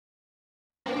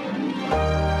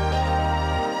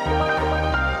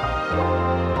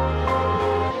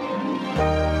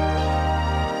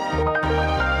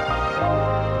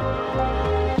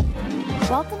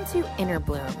to Inner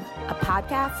Bloom, a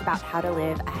podcast about how to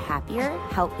live a happier,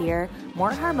 healthier,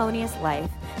 more harmonious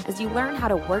life as you learn how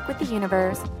to work with the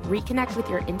universe, reconnect with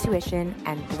your intuition,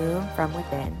 and bloom from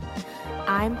within.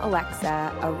 I'm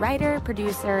Alexa, a writer,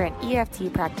 producer, and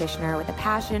EFT practitioner with a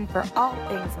passion for all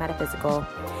things metaphysical.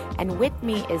 And with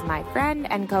me is my friend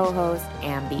and co-host,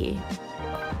 Ambi.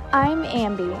 I'm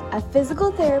Ambi, a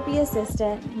physical therapy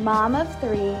assistant, mom of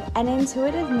 3, and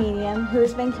intuitive medium who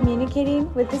has been communicating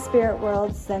with the spirit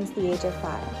world since the age of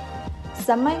 5.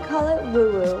 Some might call it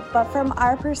woo-woo, but from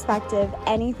our perspective,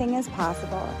 anything is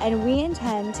possible, and we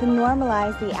intend to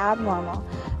normalize the abnormal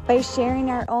by sharing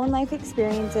our own life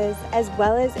experiences as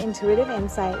well as intuitive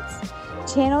insights,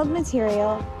 channeled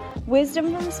material,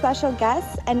 wisdom from special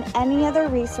guests, and any other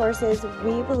resources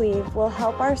we believe will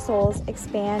help our souls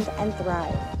expand and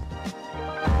thrive.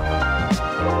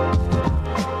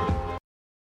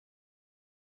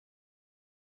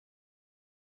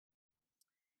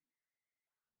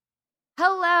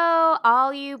 Hello,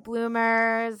 all you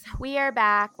bloomers. We are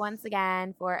back once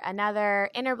again for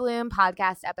another Inner Bloom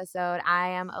podcast episode. I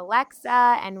am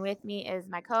Alexa, and with me is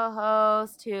my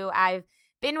co-host, who I've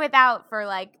been without for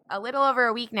like a little over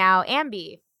a week now,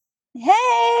 Ambi.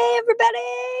 Hey, everybody!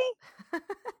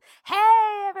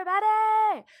 Hey, everybody!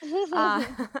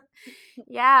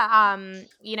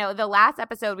 The last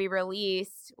episode we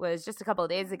released was just a couple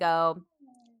of days ago,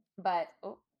 but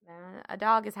a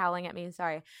dog is howling at me.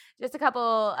 Sorry. Just a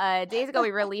couple days ago,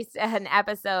 we released an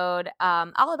episode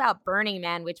all about Burning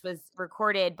Man, which was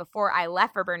recorded before I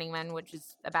left for Burning Man, which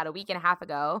was about a week and a half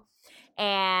ago.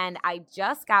 And I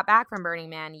just got back from Burning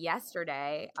Man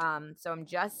yesterday. So I'm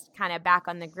just kind of back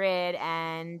on the grid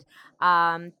and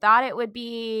thought it would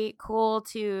be cool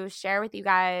to share with you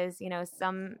guys,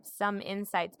 some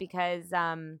insights because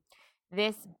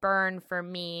this burn for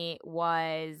me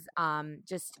was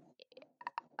just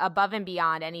above and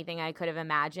beyond anything I could have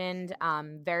imagined.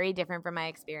 Very different from my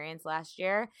experience last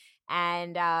year.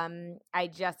 And I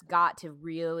just got to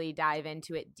really dive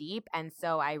into it deep. And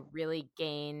so I really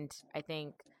gained, I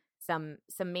think, some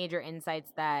major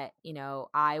insights that,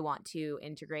 I want to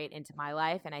integrate into my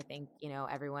life. And I think,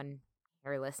 everyone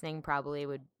who are listening probably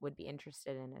would be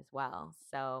interested in as well.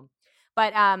 So,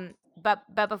 but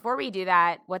before we do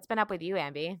that, what's been up with you,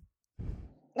 Ambi?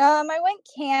 I went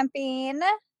camping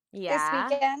this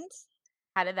weekend.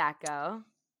 How did that go?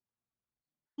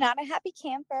 Not a happy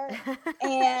camper.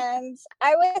 And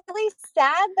I was really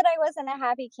sad that I wasn't a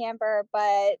happy camper,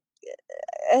 but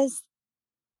it's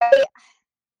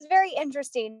very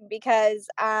interesting because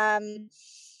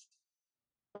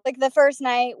like the first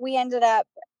night it ended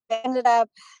up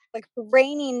like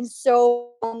raining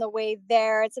so on the way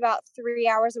there. It's about 3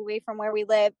 hours away from where we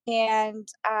live, and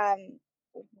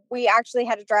we actually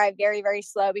had to drive very, very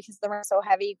slow because the rain was so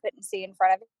heavy you couldn't see in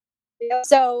front of you.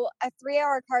 So a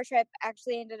 3-hour car trip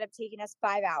actually ended up taking us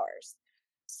 5 hours.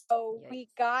 So we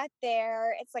got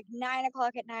there. It's like 9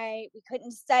 o'clock at night. We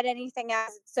couldn't set anything out.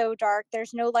 It's so dark.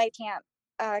 There's no light camp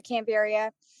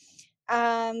area.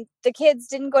 The kids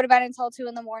didn't go to bed until 2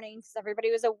 a.m. because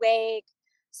everybody was awake.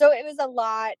 So it was a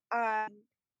lot.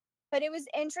 But it was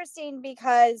interesting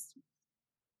because,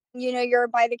 you're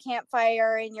by the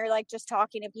campfire and you're like just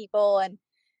talking to people. And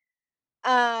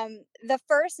the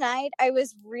first night I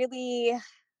was really,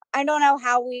 I don't know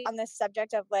how we on this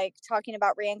subject of like talking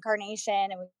about reincarnation,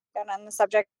 and we got on the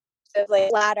subject of like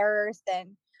flat earth,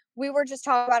 and we were just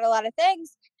talking about a lot of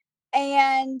things.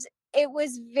 And it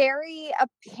was very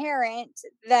apparent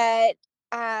that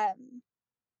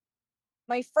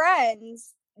my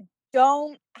friends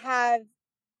don't have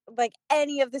like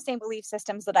any of the same belief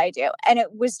systems that I do. And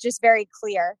it was just very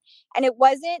clear. And it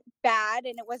wasn't bad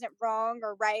and it wasn't wrong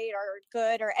or right or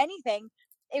good or anything.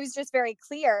 It was just very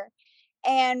clear.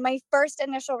 And my first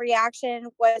initial reaction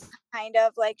was kind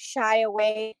of like shy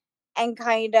away and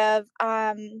kind of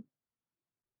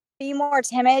be more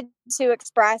timid to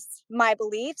express my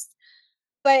beliefs.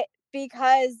 But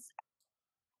because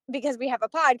we have a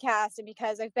podcast and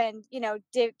because I've been,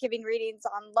 giving readings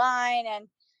online, and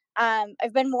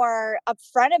I've been more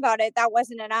upfront about it, that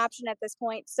wasn't an option at this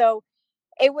point. So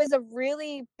it was a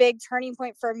really big turning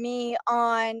point for me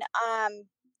on,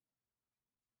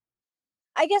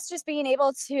 I guess, just being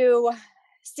able to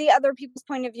see other people's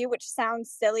point of view, which sounds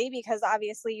silly because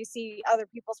obviously you see other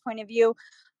people's point of view,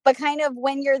 but kind of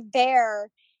when you're there,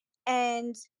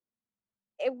 and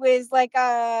it was like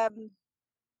not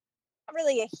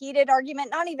really a heated argument,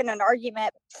 not even an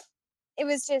argument. It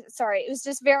was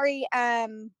just very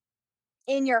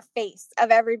in your face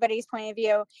of everybody's point of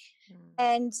view.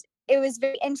 And it was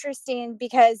very interesting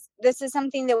because this is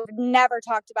something that we've never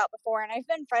talked about before. And I've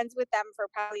been friends with them for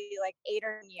probably like 8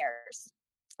 or 9 years.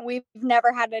 we've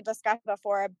never had a discussion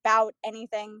before about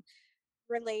anything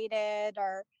related,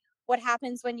 or what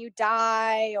happens when you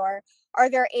die, or are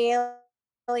there aliens,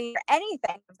 or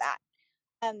anything of that.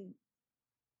 Um,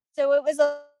 so it was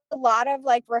a lot of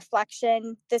like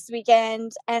reflection this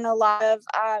weekend, and a lot of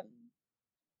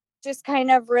just kind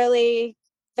of really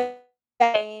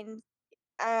saying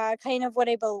kind of what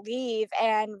I believe,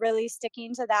 and really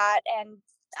sticking to that. And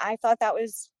I thought that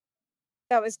was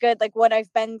good, like what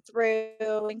I've been through,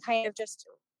 and kind of just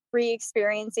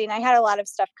re-experiencing. I had a lot of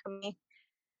stuff coming.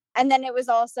 And then it was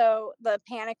also the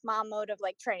panic mom mode of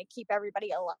like trying to keep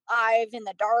everybody alive in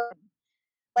the dark.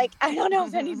 Like, I don't know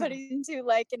if anybody's into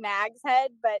like a Nag's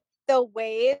Head, but the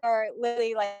waves are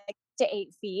literally like to 8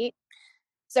 feet.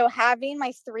 So having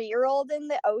my 3-year-old in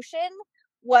the ocean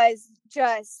was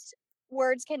just,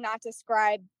 words cannot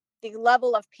describe the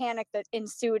level of panic that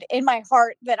ensued in my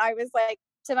heart, that I was like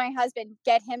to my husband,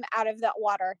 get him out of that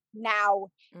water now.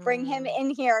 Bring him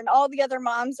in here. And all the other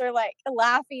moms are like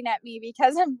laughing at me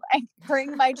because I'm like,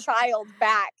 bring my child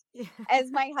back.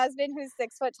 As my husband, who's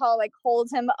 6 foot tall, like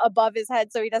holds him above his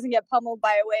head so he doesn't get pummeled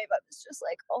by a wave. I was just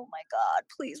like, oh my God,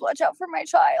 please watch out for my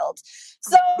child.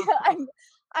 So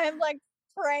I'm like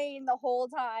praying the whole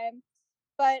time.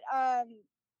 But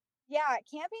yeah,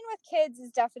 camping with kids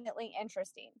is definitely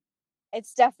interesting.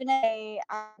 It's definitely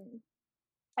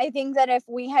I think that if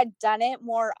we had done it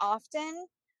more often,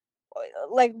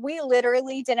 like we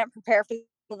literally didn't prepare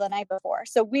for the night before.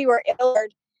 So we were ill.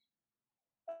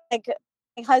 Like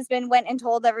my husband went and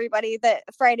told everybody that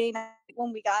Friday night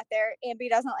when we got there, Ambi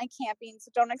doesn't like camping,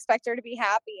 so don't expect her to be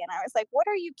happy. And I was like, "What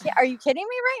are you kidding me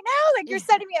right now? Like you're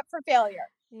setting me up for failure."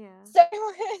 Yeah. So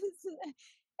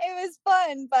it was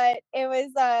fun, but it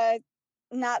was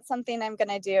not something I'm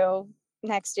gonna do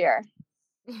next year.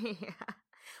 Yeah.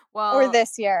 Or Well,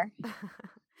 this year.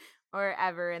 or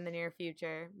ever in the near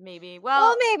future, maybe. Well,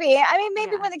 Well, maybe. I mean,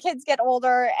 maybe yeah. when the kids get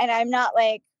older and I'm not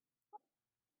like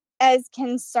as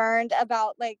concerned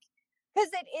about like, because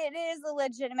it is a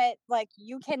legitimate, like,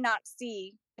 you cannot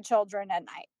see the children at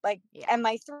night. Like, Yeah. and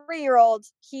my 3-year-old,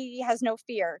 he has no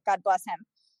fear, God bless him.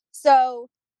 So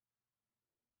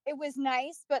it was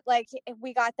nice, but like if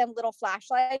we got them little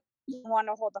flashlights, you want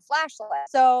to hold the flashlight.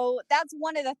 So that's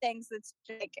one of the things that's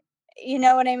like, you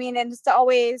know what I mean? And it's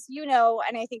always, and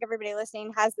I think everybody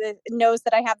listening knows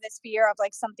that I have this fear of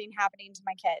like something happening to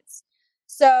my kids.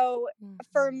 So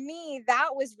for me,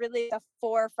 that was really the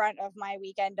forefront of my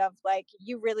weekend of like,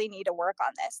 you really need to work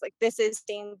on this. Like, this is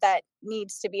thing that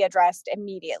needs to be addressed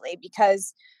immediately,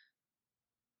 because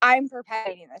I'm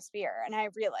perpetuating this fear and I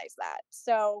realize that.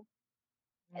 So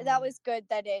that was good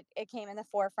that it came in the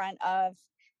forefront of,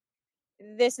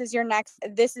 this is your next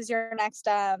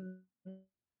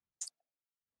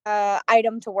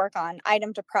item to work on,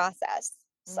 item to process.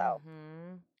 So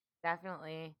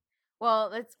Definitely.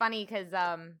 Well, it's funny because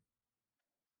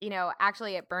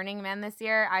actually at Burning Man this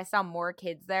year, I saw more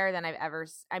kids there than I've ever.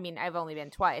 I mean, I've only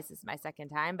been twice. This is my second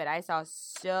time, but I saw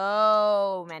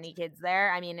so many kids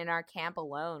there. I mean, in our camp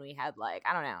alone, we had like,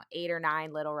 I don't know, 8 or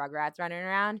 9 little Rugrats running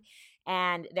around,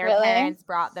 and their really, parents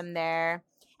brought them there,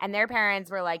 and their parents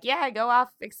were like, "Yeah, go off,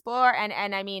 explore."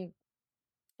 And I mean,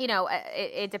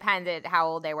 it depended how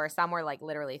old they were. Some were like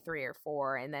literally 3 or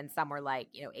 4, and then some were like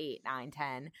 8, 9,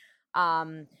 10.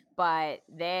 But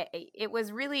it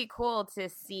was really cool to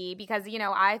see, because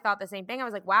I thought the same thing. I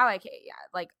was like, wow,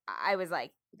 I was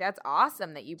like, that's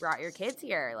awesome that you brought your kids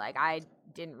here. Like, I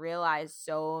didn't realize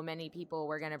so many people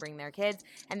were gonna bring their kids,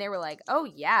 and they were like, oh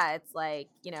yeah, it's like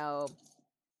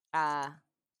uh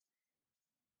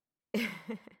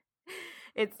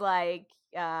it's like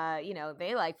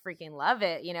they like freaking love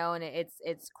it, and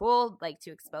it's cool, like,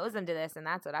 to expose them to this. And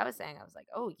that's what I was saying. I was like,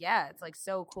 oh yeah, it's like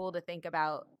so cool to think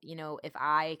about, if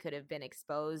I could have been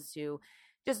exposed to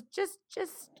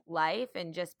just life,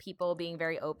 and just people being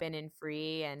very open and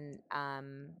free, and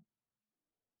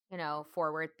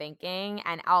forward thinking,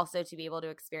 and also to be able to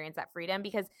experience that freedom.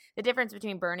 Because the difference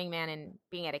between Burning Man and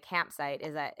being at a campsite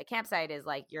is that a campsite is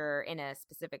like you're in a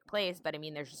specific place, but I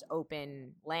mean, there's just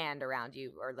open land around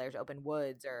you, or there's open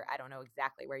woods, or I don't know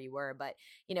exactly where you were, but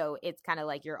it's kind of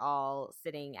like you're all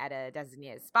sitting at a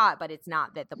designated spot, but it's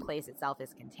not that the place itself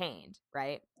is contained,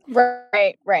 right?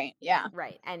 right, yeah,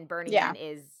 Right. And Burning yeah, Man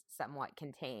is somewhat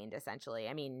contained, essentially.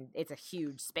 I mean, it's a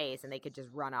huge space and they could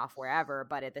just run off wherever,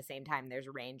 but at the same time there's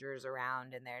rangers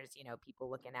around, and there's,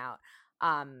 people looking out.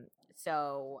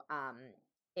 So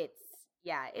it's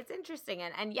yeah, it's interesting.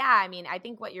 And yeah, I mean, I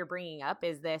think what you're bringing up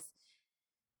is this,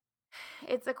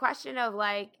 it's a question of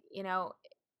like,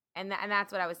 and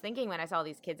that's what I was thinking when I saw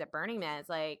these kids at Burning Man. It's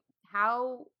like,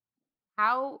 how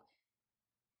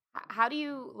how do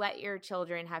you let your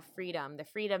children have freedom, the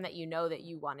freedom that you know that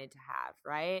you wanted to have,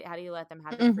 right? How do you let them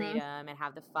have the Mm-hmm. freedom and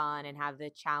have the fun and have the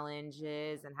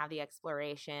challenges and have the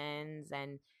explorations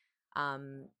and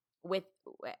um with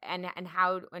and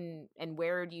how and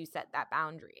where do you set that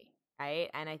boundary, right?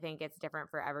 And I think it's different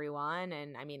for everyone.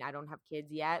 And I mean, I don't have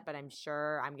kids yet, but I'm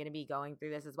sure I'm going to be going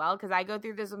through this as well, because I go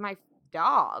through this with my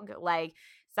dog. Like,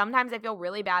 sometimes I feel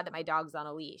really bad that my dog's on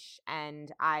a leash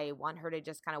and I want her to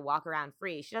just kind of walk around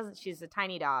free. She's a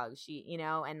tiny dog.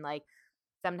 And like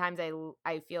sometimes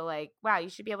I feel like, wow, you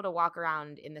should be able to walk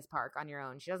around in this park on your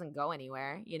own. She doesn't go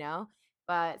anywhere.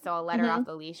 But so I'll let her Mm-hmm. off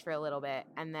the leash for a little bit,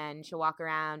 and then she'll walk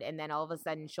around, and then all of a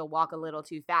sudden she'll walk a little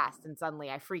too fast, and suddenly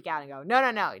I freak out and go, no,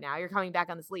 no, no, now you're coming back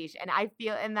on this leash. And I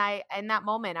feel, and I in that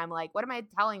moment I'm like, what am I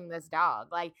telling this dog?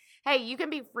 Like, hey, you can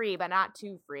be free, but not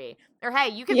too free. Or hey,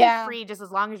 you can be free just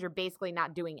as long as you're basically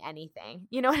not doing anything.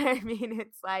 You know what I mean?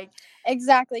 It's like,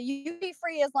 Exactly. You be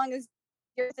free as long as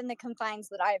you're within the confines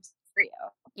that I have for you.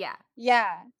 yeah.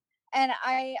 Yeah. And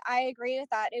I agree with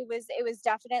that. It was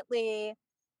definitely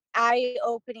eye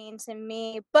opening to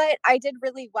me, but I did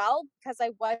really well because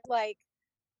I was like,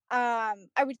 I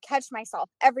would catch myself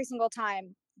every single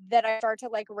time that I start to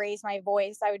like raise my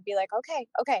voice. I would be like, okay,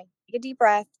 okay, take a deep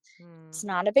breath. It's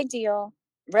not a big deal.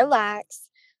 Relax.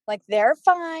 Like, they're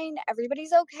fine.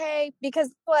 Everybody's okay.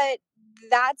 Because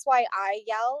that's why I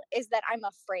yell, is that I'm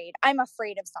afraid. I'm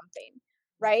afraid of something,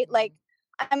 right? Like,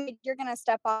 you're going to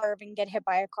step off and get hit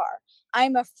by a car.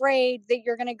 I'm afraid that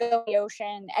you're going to go in the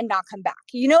ocean and not come back.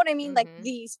 You know what I mean? Like,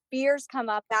 these fears come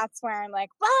up. That's where I'm like,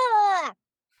 ah!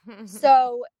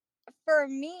 So for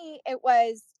me, it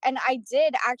was, and I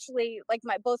did actually, like,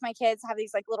 both my kids have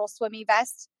these like little swimmy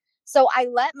vests. So I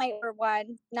let my older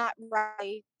one, not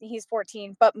Riley, he's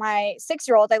 14, but my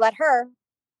 6-year-old, I let her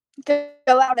go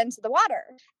out into the water.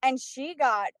 And she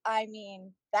got, I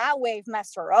mean, that wave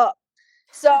messed her up.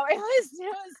 So it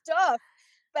was tough.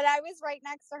 But I was right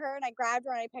next to her and I grabbed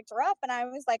her and I picked her up and I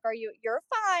was like, you're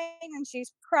fine. And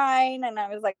she's crying. And I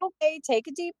was like, okay, take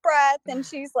a deep breath. And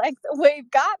she's like, the wave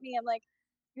got me. I'm like,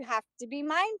 you have to be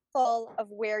mindful of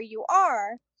where you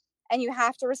are and you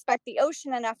have to respect the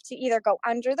ocean enough to either go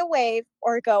under the wave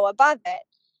or go above it.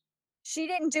 She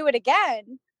didn't do it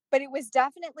again, but it was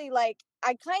definitely like,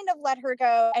 I kind of let her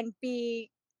go and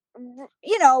be,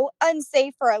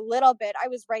 unsafe for a little bit. I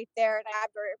was right there and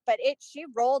grabbed her, but she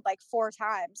rolled like 4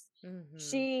 times.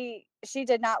 She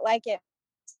did not like it.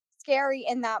 Scary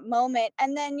in that moment.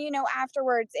 And then,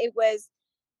 afterwards it was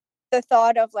the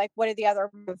thought of like, what did the other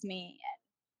of me?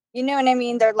 You know what I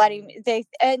mean? They're letting me,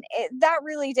 that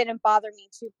really didn't bother me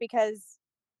too, because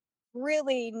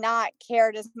really not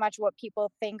cared as much what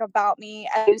people think about me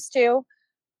as I used to.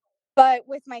 But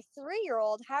with my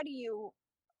 3-year-old, how do you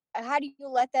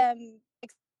let them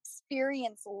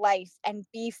experience life and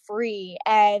be free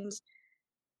and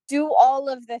do all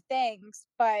of the things,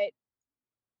 but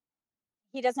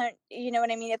he doesn't, you know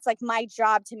what I mean? It's like my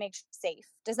job to make sure he's safe.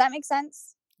 Does that make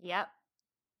sense? Yep.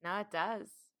 No, it does.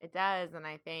 It does. And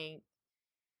I think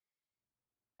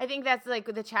that's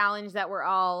like the challenge that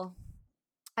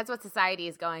that's what society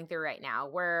is going through right now.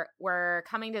 We're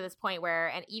coming to this point where,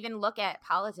 and even look at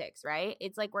politics, right?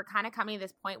 It's like we're kind of coming to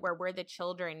this point where we're the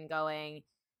children going,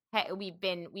 hey, we've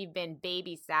been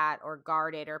babysat or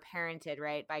guarded or parented,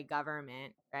 right, by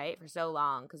government, right, for so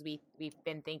long, because we've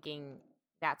been thinking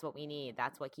that's what we need,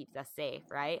 that's what keeps us safe,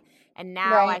 right? And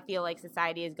now I Right. feel like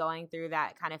society is going through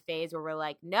that kind of phase where we're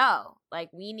like, no, like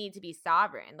we need to be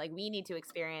sovereign, like we need to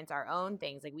experience our own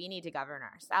things, like we need to govern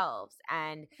ourselves.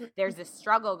 And there's this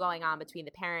struggle going on between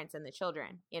the parents and the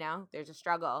children. There's a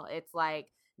struggle. It's like,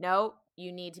 no,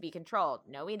 you need to be controlled.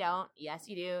 No, we don't. Yes,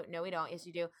 you do. No, we don't. Yes,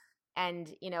 you do.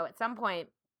 And at some point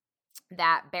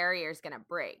that barrier is going to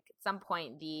break. At some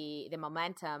point the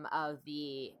momentum of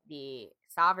the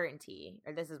sovereignty,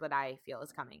 or this is what I feel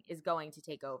is going to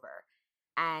take over,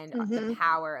 and the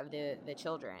power of the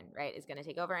children, right, is going to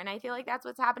take over. And I feel like that's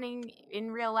what's happening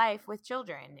in real life with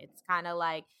children. It's kind of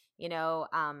like,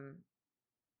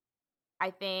 I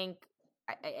think,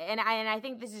 I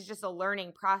think this is just a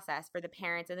learning process for the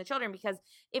parents and the children, because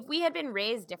if we had been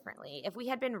raised differently, if we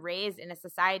had been raised in a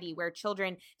society where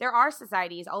there are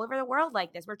societies all over the world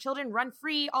like this, where children run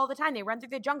free all the time. They run through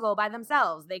the jungle by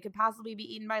themselves. They could possibly be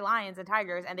eaten by lions and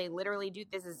tigers, and they literally do.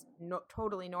 This is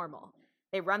totally normal.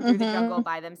 They run through the jungle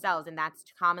by themselves, and that's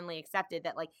commonly accepted,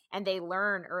 that and they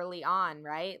learn early on,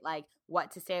 right? Like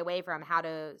what to stay away from, how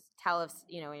to tell if,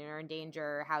 you're in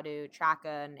danger, how to track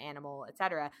an animal,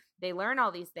 etc. They learn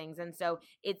all these things. And so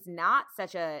it's not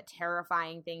such a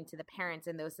terrifying thing to the parents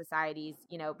in those societies,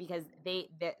 because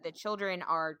the children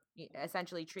are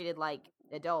essentially treated like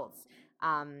adults.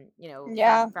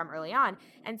 Yeah. from early on.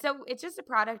 And so it's just a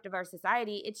product of our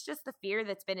society. It's just the fear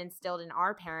that's been instilled in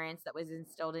our parents, that was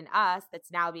instilled in us,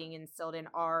 that's now being instilled in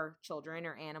our children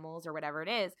or animals or whatever it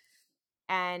is.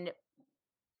 And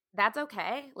that's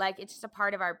okay. Like, it's just a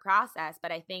part of our process.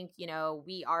 But I think,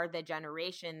 we are the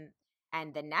generation,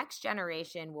 and the next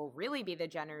generation will really be the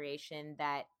generation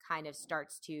that kind of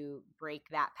starts to break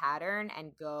that pattern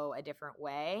and go a different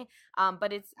way.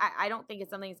 But I don't think it's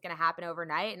something that's going to happen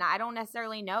overnight. And I don't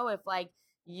necessarily know if, like,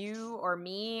 you or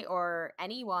me or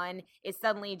anyone is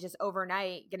suddenly just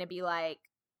overnight going to be like,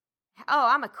 oh,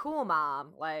 I'm a cool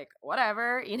mom, like,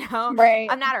 whatever, Right.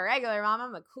 I'm not a regular mom,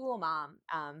 I'm a cool mom.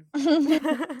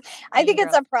 I think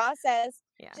it's a process,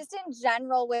 Yeah. just in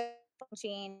general, with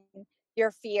managing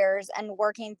your fears and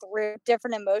working through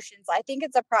different emotions. I think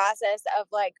it's a process of,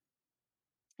 like,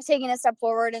 taking a step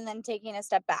forward and then taking a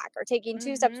step back, or taking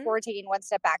two steps forward, taking one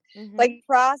step back. Like,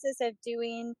 process of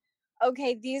doing,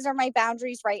 okay, these are my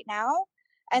boundaries right now.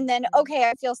 And then, okay,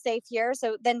 I feel safe here.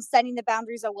 So then setting the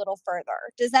boundaries a little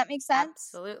further. Does that make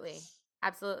sense?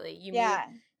 Absolutely. Yeah.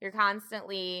 You're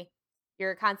constantly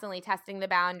testing the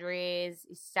boundaries.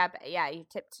 You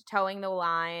tiptoeing the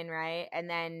line, right? And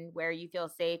then where you feel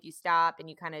safe, you stop and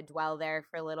you kind of dwell there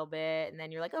for a little bit. And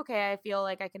then you're like, okay, I feel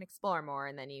like I can explore more.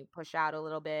 And then you push out a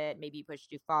little bit. Maybe you push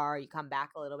too far. You come back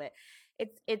a little bit.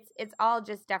 It's all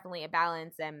just definitely a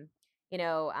balance. And,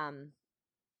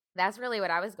 that's really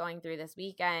what I was going through this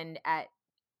weekend at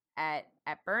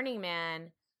Burning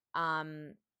Man.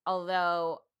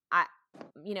 Although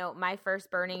my first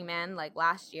Burning Man, like,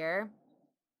 last year,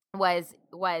 was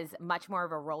much more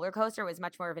of a roller coaster. It was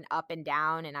much more of an up and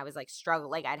down, and I was like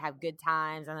like, I'd have good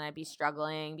times and then I'd be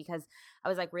struggling because I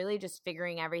was like really just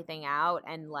figuring everything out.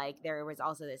 And like, there was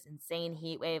also this insane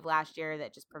heat wave last year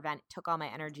that just took all my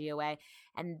energy away.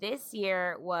 And this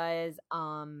year was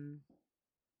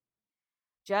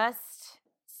just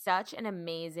such an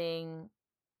amazing,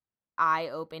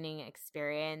 eye-opening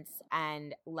experience.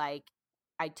 And like,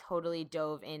 I totally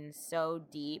dove in so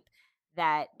deep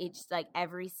that it's like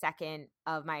every second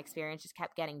of my experience just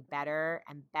kept getting better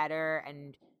and better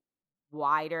and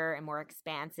wider and more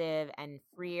expansive and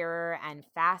freer and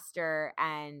faster.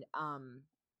 And I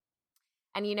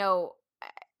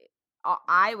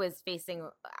was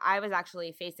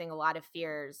actually facing a lot of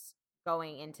fears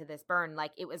going into this burn. Like,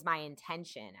 it was my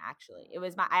intention, actually.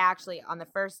 I actually, on the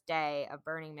first day of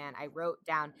Burning Man, I wrote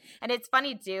down, and it's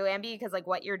funny too, Ambi, because like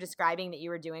what you're describing that you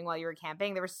were doing while you were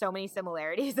camping, there were so many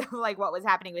similarities of like what was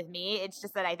happening with me. It's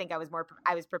just that I think I was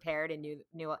prepared and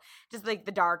knew just like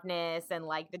the darkness and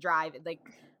like the drive, like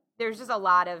there's just a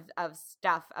lot of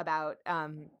stuff about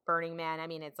Burning Man. I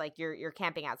mean, it's like you're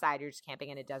camping outside, you're just camping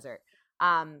in a desert.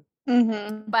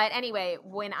 But anyway,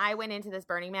 when I went into this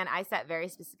Burning Man, I set very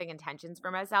specific intentions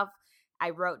for myself.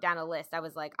 I wrote down a list. I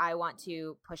was like, I want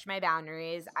to push my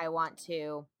boundaries. I want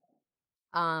to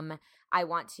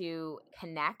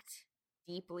connect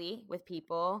deeply with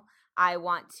people. I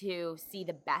want to see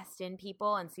the best in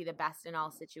people and see the best in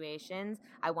all situations.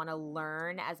 I want to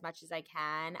learn as much as I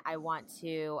can. I want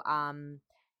to,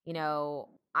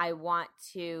 I want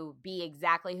to be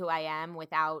exactly who I am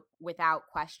without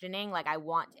questioning. Like, I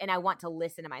want to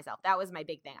listen to myself. That was my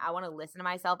big thing. I want to listen to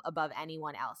myself above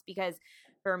anyone else, because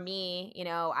for me,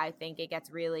 I think it gets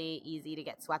really easy to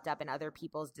get swept up in other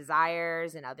people's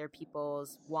desires and other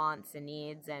people's wants and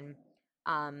needs. And,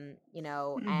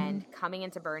 and coming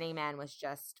into Burning Man was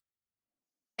just,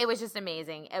 it was just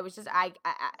amazing. It was just,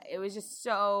 it was just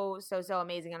so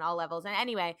amazing on all levels. And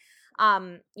anyway,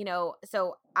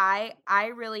 so I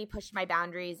really pushed my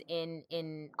boundaries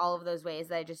in all of those ways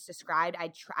that I just described.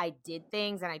 I did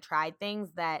things and I tried things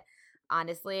that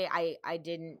honestly I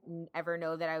didn't ever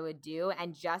know that I would do.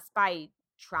 And just by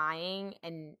trying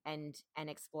and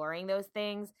exploring those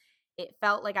things, it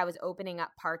felt like I was opening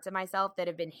up parts of myself that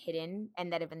have been hidden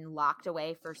and that have been locked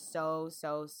away for so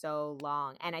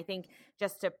long. And I think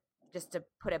just to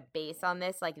put a base on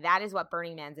this, like, that is what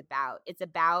Burning Man's about. It's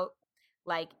about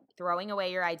like throwing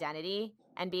away your identity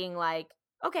and being like,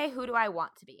 okay, who do I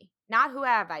want to be? Not who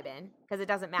have I been, because it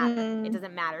doesn't matter. It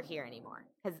doesn't matter here anymore,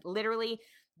 because literally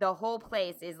the whole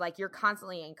place is like you're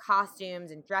constantly in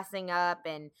costumes and dressing up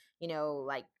and,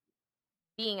 like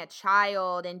being a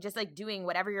child and just like doing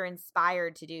whatever you're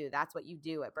inspired to do. That's what you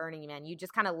do at Burning Man. You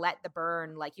just kind of let the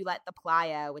burn, like you let the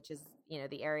playa, which is,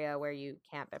 the area where you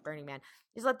camp at Burning Man,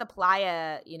 just let the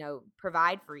playa,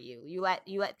 provide for you. You let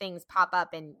things pop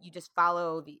up and you just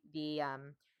follow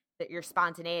your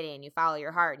spontaneity, and you follow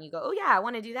your heart, and you go, oh yeah, I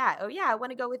want to do that. Oh yeah, I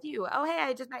want to go with you. Oh hey,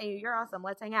 I just met you. You're awesome.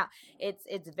 Let's hang out.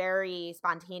 It's very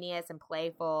spontaneous and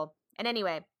playful. And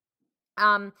anyway,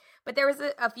 But there was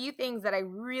a few things that I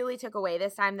really took away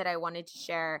this time that I wanted to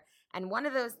share. And one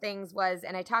of those things was,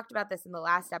 and I talked about this in the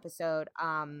last episode,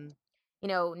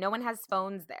 no one has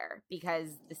phones there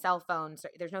because the cell phones,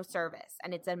 there's no service.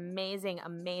 And it's an amazing,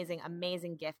 amazing,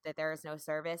 amazing gift that there is no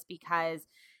service because,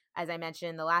 as I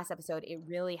mentioned in the last episode, it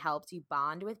really helps you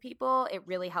bond with people. It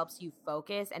really helps you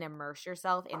focus and immerse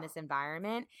yourself in this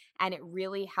environment. And it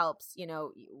really helps,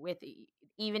 with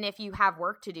even if you have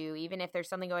work to do, even if there's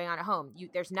something going on at home,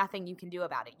 there's nothing you can do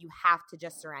about it. You have to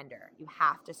just surrender. You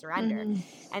have to surrender. Mm-hmm.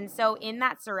 And so in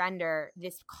that surrender,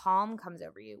 this calm comes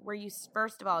over you where you,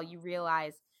 first of all, you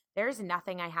realize there's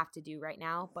nothing I have to do right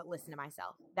now but listen to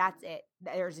myself. That's it.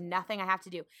 There's nothing I have to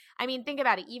do. I mean, think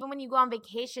about it. Even when you go on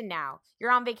vacation now,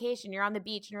 you're on vacation, you're on the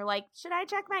beach, and you're like, should I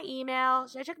check my email?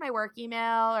 Should I check my work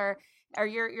email? Or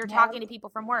you're talking to people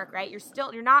from work, right?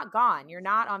 You're not gone. You're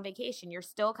not on vacation. You're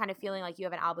still kind of feeling like you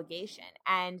have an obligation.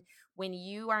 And when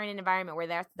you are in an environment where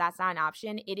that's not an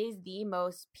option, it is the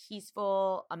most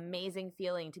peaceful, amazing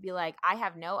feeling to be like, I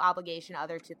have no obligation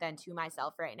other than to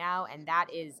myself right now. And that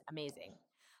is amazing.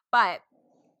 But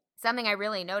something I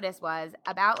really noticed was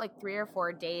about like 3 or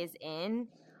 4 days in,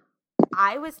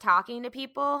 I was talking to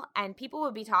people and people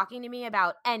would be talking to me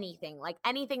about anything, like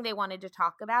anything they wanted to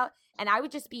talk about. And I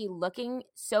would just be looking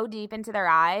so deep into their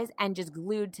eyes and just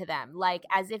glued to them, like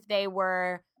as if they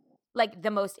were like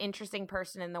the most interesting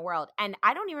person in the world. And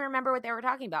I don't even remember what they were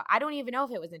talking about. I don't even know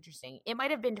if it was interesting. It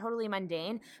might have been totally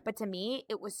mundane, but to me,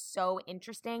 it was so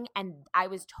interesting. And I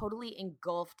was totally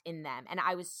engulfed in them. And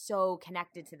I was so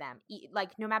connected to them.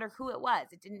 Like no matter who it was,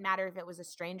 it didn't matter if it was a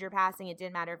stranger passing. It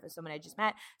didn't matter if it was someone I just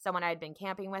met, someone I'd been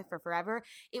camping with for forever.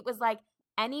 It was like,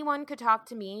 anyone could talk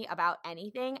to me about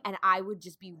anything and I would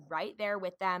just be right there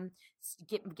with them,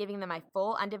 giving them my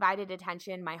full undivided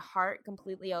attention, my heart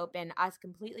completely open, us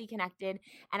completely connected.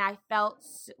 And I felt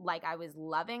like I was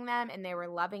loving them and they were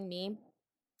loving me.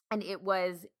 And it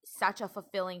was such a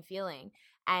fulfilling feeling.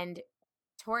 And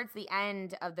towards the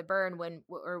end of the burn,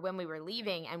 when we were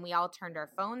leaving and we all turned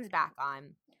our phones back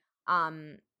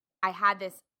on, I had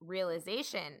this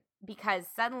realization because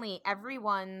suddenly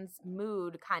everyone's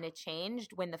mood kind of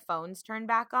changed when the phones turned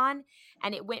back on.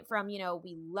 And it went from,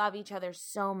 we love each other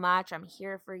so much. I'm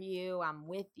here for you. I'm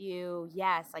with you.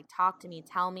 Yes. Like talk to me.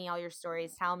 Tell me all your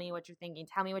stories. Tell me what you're thinking.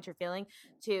 Tell me what you're feeling.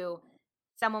 To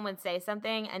someone would say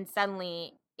something and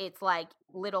suddenly it's like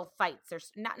little fights or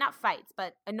not fights,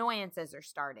 but annoyances are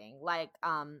starting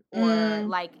or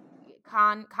like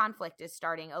conflict is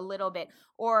starting a little bit,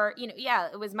 or,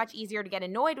 it was much easier to get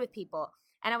annoyed with people.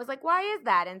 And I was like, why is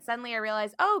that? And suddenly I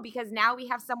realized, because now we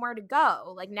have somewhere to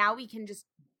go. Like now we can just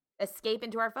escape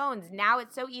into our phones. Now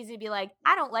it's so easy to be like,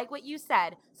 I don't like what you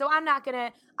said. So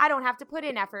I don't have to put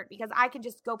in effort because I can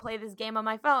just go play this game on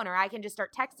my phone, or I can just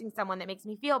start texting someone that makes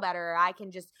me feel better. Or I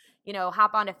can just,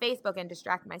 hop onto Facebook and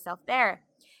distract myself there.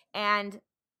 And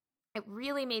it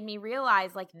really made me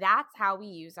realize like that's how we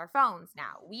use our phones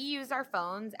now. We use our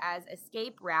phones as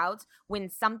escape routes when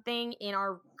something in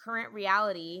our current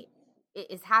reality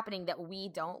is happening that we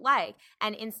don't like.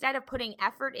 And instead of putting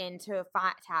effort in to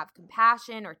have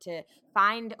compassion or to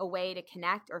find a way to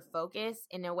connect or focus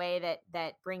in a way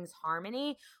that brings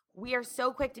harmony, we are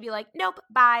so quick to be like, nope,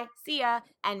 bye, see ya.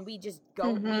 And we just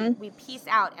go, we peace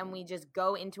out and we just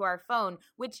go into our phone,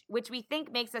 which we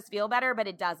think makes us feel better, but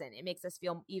it doesn't. It makes us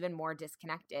feel even more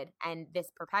disconnected. And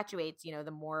this perpetuates,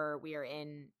 the more we are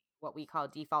in what we call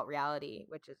default reality,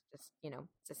 which is just,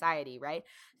 society, right?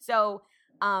 So,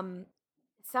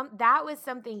 that was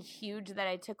something huge that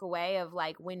I took away of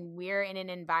like when we're in an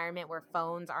environment where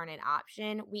phones aren't an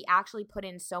option, we actually put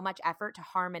in so much effort to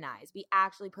harmonize. We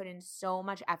actually put in so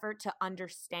much effort to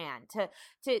understand,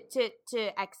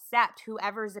 to accept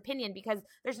whoever's opinion, because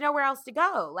there's nowhere else to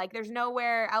go. Like there's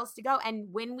nowhere else to go. And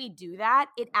when we do that,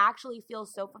 it actually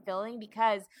feels so fulfilling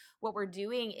because what we're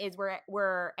doing is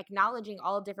we're acknowledging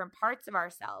all different parts of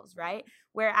ourselves, right?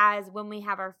 Whereas when we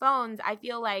have our phones, I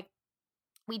feel like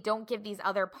we don't give these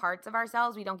other parts of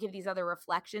ourselves, we don't give these other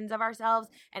reflections of ourselves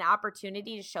an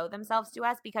opportunity to show themselves to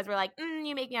us because we're like,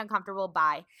 you make me uncomfortable,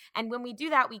 bye. And when we do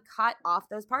that, we cut off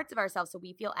those parts of ourselves so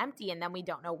we feel empty and then we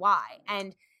don't know why.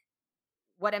 And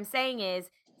what I'm saying is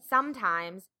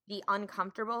sometimes the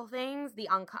uncomfortable things,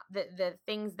 the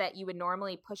things that you would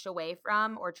normally push away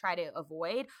from or try to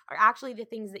avoid are actually the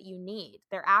things that you need.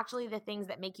 They're actually the things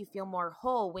that make you feel more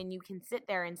whole when you can sit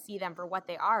there and see them for what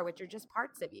they are, which are just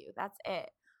parts of you. That's it.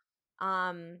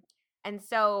 And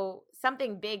so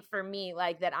something big for me,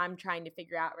 like that I'm trying to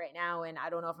figure out right now, and I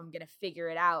don't know if I'm going to figure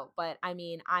it out, but I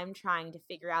mean, I'm trying to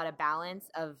figure out a balance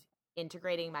of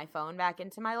integrating my phone back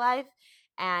into my life.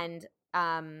 And,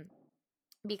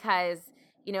 because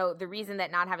you know, the reason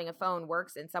that not having a phone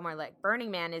works in somewhere like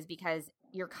Burning Man is because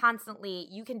you're constantly,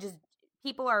 you can just,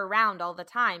 people are around all the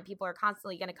time. People are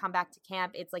constantly going to come back to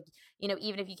camp. It's like, you know,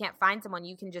 even if you can't find someone,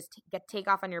 you can just take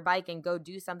off on your bike and go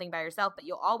do something by yourself, but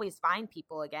you'll always find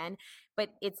people again. But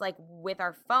it's like with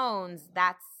our phones,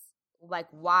 that's like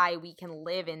why we can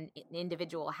live in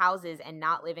individual houses and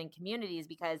not live in communities,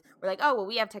 because we're like, oh, well,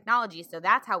 we have technology, so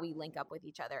that's how we link up with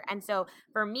each other. And so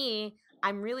for me,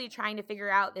 I'm really trying to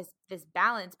figure out this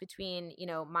balance between, you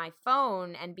know, my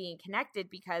phone and being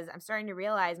connected, because I'm starting to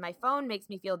realize my phone makes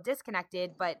me feel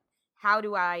disconnected, but how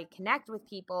do I connect with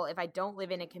people if I don't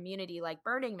live in a community like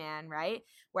Burning Man, right?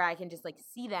 Where I can just like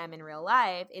see them in real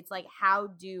life. It's like, how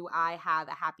do I have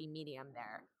a happy medium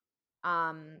there?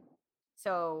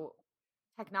 So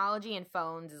technology and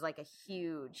phones is like a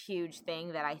huge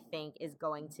thing that I think is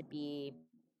going to be,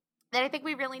 that I think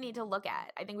we really need to look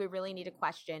at. I think we really need to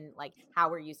question like how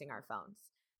we're using our phones.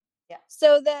 Yeah.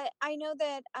 So that I know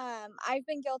that I've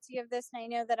been guilty of this, and I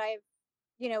know that I've,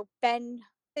 you know, been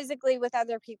physically with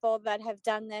other people that have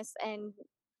done this, and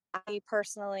I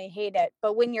personally hate it.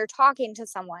 But when you're talking to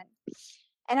someone,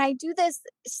 and I do this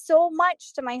so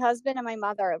much to my husband and my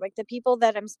mother, like the people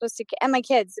that I'm supposed to, and my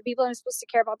kids, the people I'm supposed to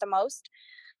care about the most.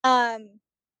 Um,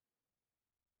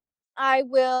 I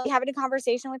will be having a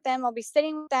conversation with them. I'll be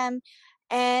sitting with them,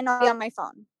 and I'll be on my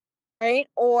phone, right?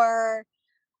 Or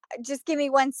just give me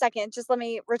 1 second. Just let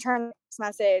me return this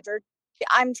message, or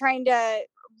I'm trying to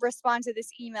respond to this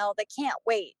email that can't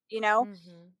wait, you know?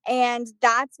 And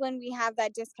that's when we have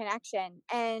that disconnection.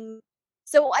 And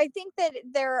so I think that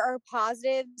there are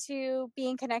positives to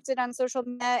being connected on social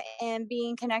media and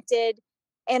being connected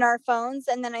in our phones.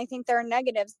 And then I think there are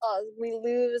negatives. We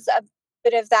lose a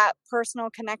bit of that personal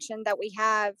connection that we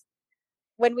have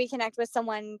when we connect with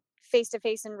someone face to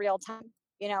face in real time,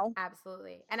 you know?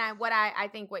 Absolutely. And I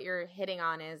think what you're hitting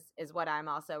on is what I'm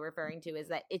also referring to, is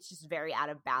that it's just very out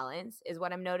of balance is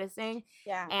what I'm noticing.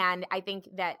 Yeah. And I think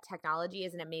that technology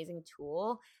is an amazing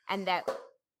tool, and that,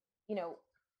 you know,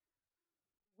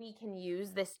 we can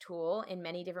use this tool in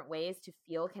many different ways to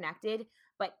feel connected,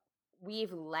 but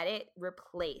we've let it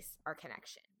replace our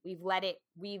connection.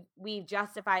 We've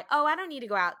justified, oh, I don't need to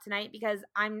go out tonight because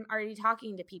I'm already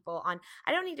talking to people on,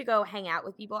 I don't need to go hang out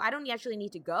with people. I don't actually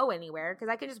need to go anywhere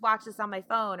because I can just watch this on my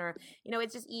phone, or, you know,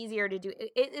 it's just easier to do.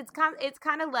 It's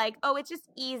kind of like, oh, it's just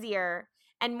easier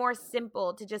and more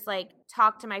simple to just like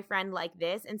talk to my friend like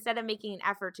this instead of making an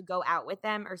effort to go out with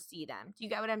them or see them. Do you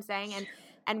get what I'm saying?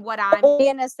 And what I'm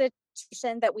in a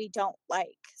situation that we don't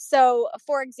like. So,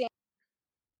 for example,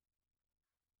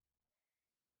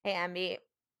 hey, Ambi.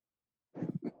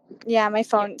 Yeah, my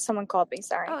phone, someone called me,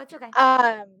 sorry. Oh, it's okay.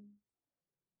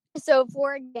 So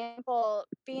for example,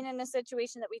 being in a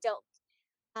situation that we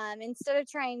don't, instead of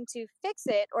trying to fix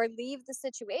it or leave the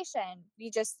situation, we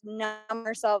just numb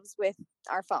ourselves with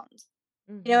our phones.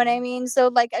 You know what I mean? So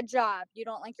like a job, you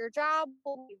don't like your job,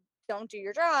 well, you don't do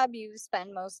your job, you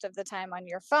spend most of the time on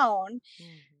your phone.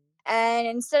 And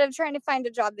instead of trying to find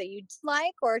a job that you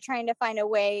like, or trying to find a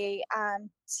way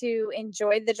to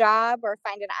enjoy the job or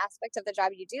find an aspect of the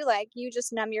job you do like, you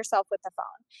just numb yourself with the phone.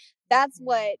 That's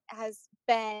what has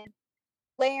been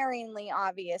glaringly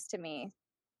obvious to me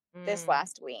this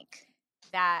last week.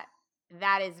 That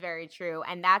is very true.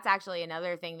 And that's actually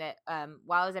another thing that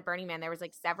while I was at Burning Man, there was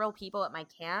like several people at my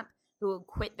camp who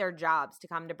quit their jobs to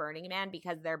come to Burning Man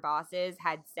because their bosses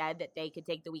had said that they could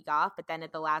take the week off, but then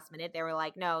at the last minute they were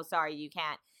like, no, sorry, you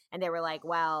can't. And they were like,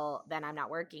 well, then I'm not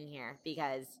working here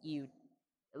because you,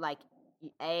 like,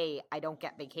 A, I don't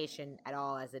get vacation at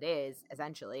all as it is,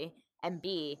 essentially, and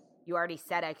B, you already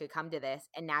said I could come to this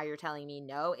and now you're telling me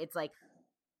no. It's like,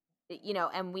 you know,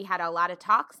 and we had a lot of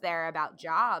talks there about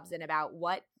jobs and about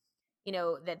what, you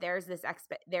know, that there's this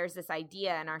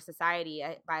idea in our society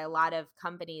by a lot of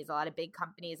companies, a lot of big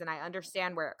companies, and I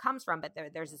understand where it comes from, but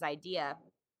there's this idea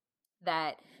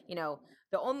that, you know,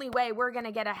 the only way we're going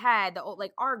to get ahead,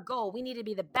 like our goal, we need to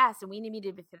be the best, and we need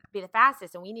to be the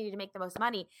fastest, and we need to make the most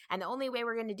money. And the only way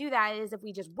we're going to do that is if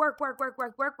we just work,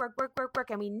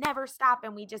 and we never stop,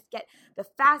 and we just get the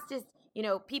fastest, you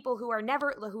know, people who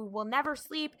will never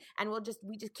sleep, and we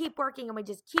just keep working, and we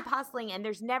just keep hustling, and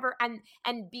there's never,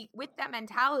 and be with that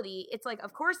mentality, it's like,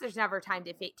 of course there's never time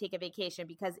to take a vacation,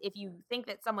 because if you think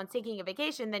that someone's taking a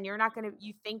vacation, then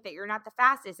you think that you're not the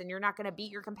fastest, and you're not going to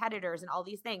beat your competitors and all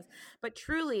these things. But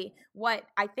truly, what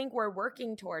I think we're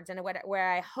working towards, and where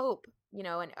I hope, you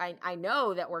know, and I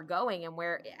know that we're going,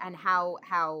 and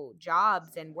how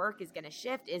jobs and work is going to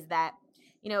shift, is that,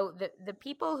 the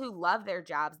people who love their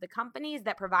jobs, the companies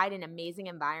that provide an amazing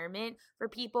environment for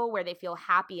people where they feel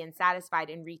happy and satisfied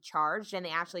and recharged, and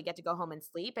they actually get to go home and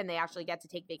sleep, and they actually get to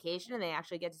take vacation, and they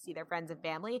actually get to see their friends and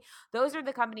family, those are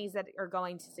the companies that are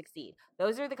going to succeed.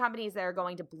 Those are the companies that are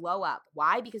going to blow up.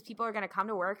 Why? Because people are going to come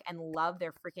to work and love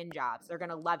their freaking jobs. They're going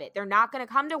to love it. They're not going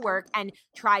to come to work and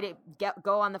try to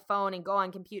go on the phone and go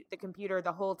on the computer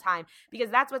the whole time,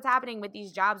 because that's what's happening with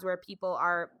these jobs where people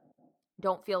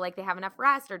don't feel like they have enough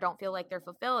rest or don't feel like they're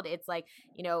fulfilled. It's like,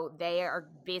 they are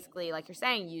basically, like you're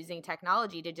saying, using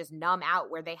technology to just numb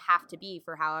out where they have to be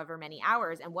for however many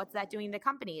hours. And what's that doing to the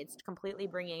company? It's completely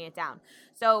bringing it down.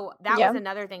 So that was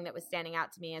another thing that was standing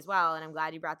out to me as well. And I'm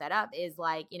glad you brought that up, is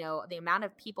like, the amount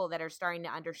of people that are starting to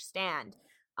understand,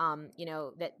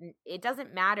 that it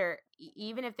doesn't matter,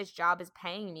 even if this job is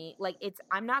paying me, like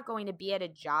I'm not going to be at a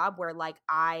job where like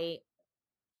I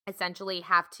essentially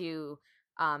have to,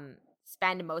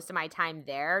 spend most of my time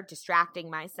there distracting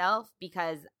myself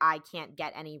because I can't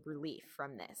get any relief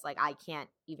from this. Like I can't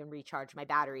even recharge my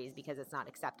batteries because it's not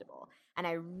acceptable. And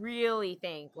I really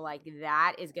think like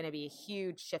that is going to be a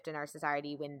huge shift in our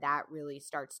society when that really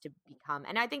starts to become,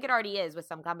 and I think it already is with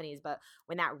some companies, but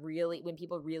when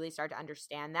people really start to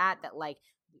understand that like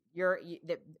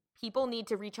that people need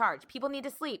to recharge, people need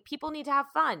to sleep, people need to have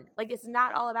fun. Like it's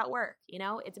not all about work,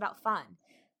 it's about fun.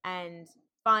 And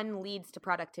fun leads to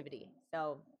productivity.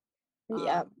 So,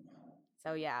 Yeah.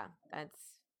 So yeah, that's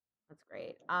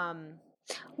great.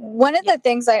 One of the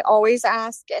things I always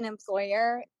ask an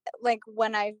employer, like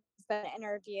when I've been an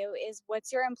interview, is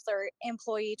what's your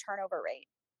employee turnover rate?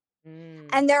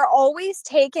 And they're always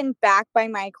taken back by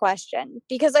my question,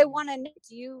 because I want to know,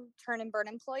 do you turn and burn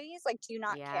employees? Like, do you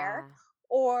not care?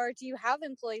 Or do you have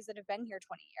employees that have been here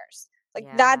 20 years?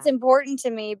 Like, that's important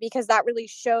to me, because that really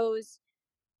shows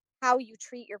how you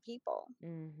treat your people.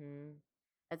 Mm-hmm.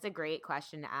 That's a great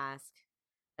question to ask.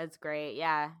 That's great.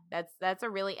 Yeah, that's a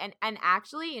really, and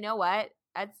actually, you know what?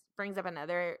 That brings up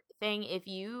another thing. If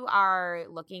you are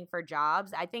looking for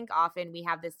jobs, I think often we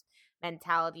have this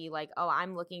mentality like, oh,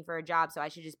 I'm looking for a job, so I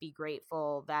should just be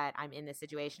grateful that I'm in this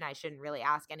situation. I shouldn't really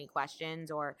ask any questions,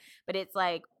 but it's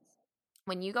like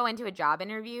when you go into a job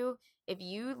interview, if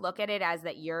you look at it as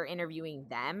that you're interviewing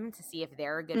them to see if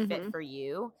they're a good fit for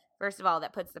you, first of all,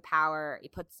 that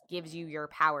gives you your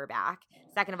power back.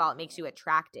 Second of all, it makes you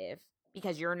attractive,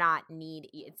 because you're not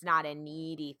it's not a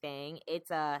needy thing. It's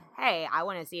a, hey, I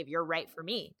want to see if you're right for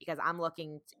me, because I'm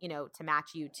looking, to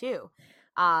match you too.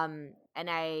 And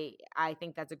I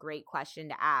think that's a great question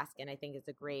to ask. And I think it's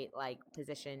a great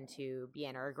position to be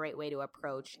in, or a great way to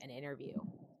approach an interview.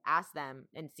 Ask them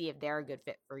and see if they're a good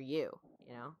fit for you,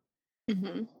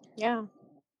 Yeah.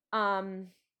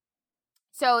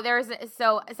 So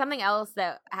something else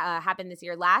that happened this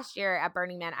year. Last year at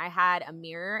Burning Man, I had a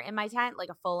mirror in my tent, like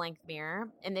a full length mirror.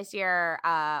 And this year,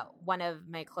 one of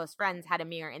my close friends had a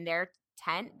mirror in their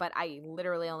tent, but I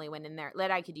literally only went in there that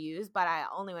I could use, but I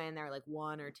only went in there like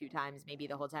 1 or 2 times, maybe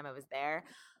the whole time I was there.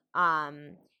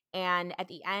 And at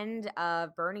the end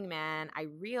of Burning Man, I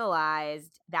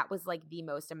realized that was like the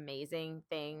most amazing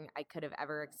thing I could have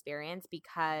ever experienced,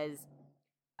 because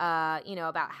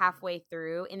about halfway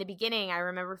through, in the beginning, I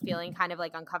remember feeling kind of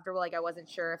like uncomfortable. Like I wasn't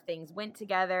sure if things went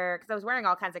together, because I was wearing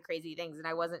all kinds of crazy things, and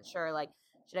I wasn't sure, like,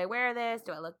 should I wear this?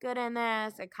 Do I look good in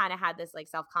this? I kind of had this like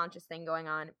self-conscious thing going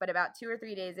on. But about 2 or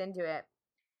 3 days into it,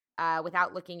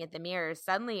 without looking at the mirrors,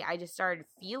 suddenly I just started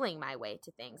feeling my way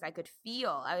to things. I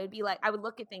would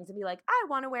look at things and be like, I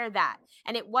want to wear that.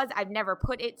 And I've never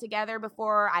put it together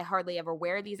before. I hardly ever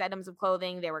wear these items of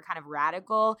clothing. They were kind of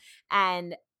radical.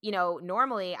 And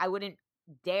normally I wouldn't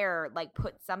dare like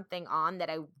put something on that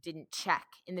I didn't check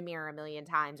in the mirror a million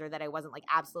times, or that I wasn't like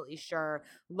absolutely sure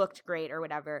looked great or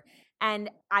whatever. And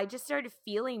I just started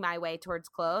feeling my way towards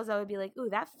clothes. I would be like, ooh,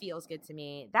 that feels good to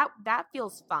me. That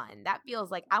feels fun. That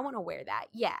feels like I want to wear that.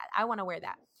 Yeah, I want to wear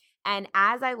that. And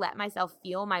as I let myself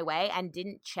feel my way and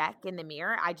didn't check in the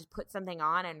mirror, I just put something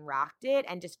on and rocked it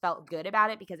and just felt good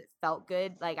about it, because it felt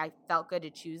good. Like I felt good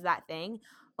to choose that thing.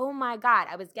 Oh my God,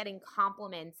 I was getting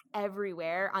compliments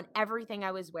everywhere on everything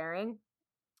I was wearing.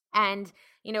 And,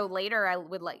 later I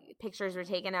would pictures were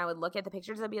taken. I would look at the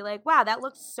pictures and be like, wow, that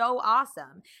looks so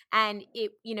awesome. And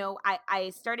it,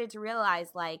 I started to realize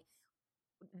like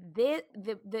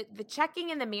the checking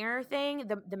in the mirror thing,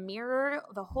 the mirror,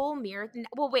 the whole mirror thing.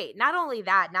 Well, wait, not only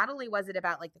that, not only was it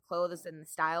about like the clothes and the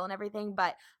style and everything,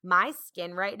 but my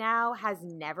skin right now has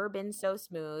never been so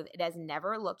smooth. It has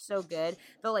never looked so good.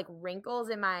 The like wrinkles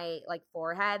in my like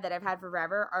forehead that I've had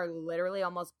forever are literally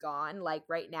almost gone like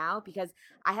right now, because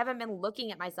I haven't been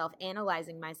looking at myself,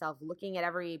 analyzing myself, looking at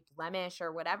every blemish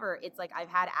or whatever. It's like I've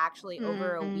had actually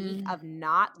over a week of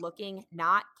not looking,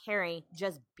 not caring,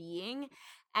 just being.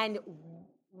 And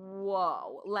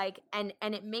whoa, like, and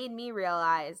it made me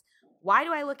realize, why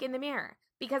do I look in the mirror?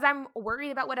 Because I'm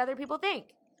worried about what other people think.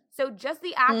 So just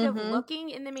the act of looking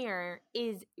in the mirror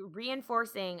is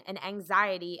reinforcing an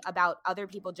anxiety about other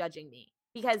people judging me.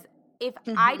 Because if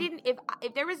I didn't,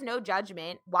 if there was no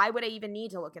judgment, why would I even need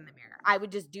to look in the mirror? I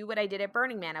would just do what I did at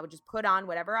Burning Man. I would just put on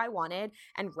whatever I wanted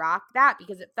and rock that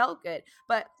because it felt good.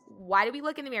 But why do we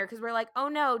look in the mirror? Because we're like, oh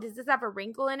no, does this have a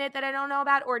wrinkle in it that I don't know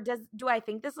about? Or do I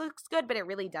think this looks good, but it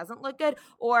really doesn't look good?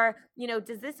 Or,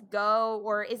 does this go?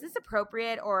 Or is this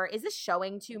appropriate? Or is this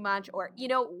showing too much? Or,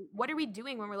 what are we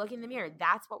doing when we're looking in the mirror?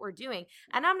 That's what we're doing.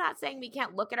 And I'm not saying we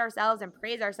can't look at ourselves and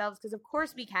praise ourselves, because of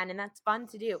course we can, and that's fun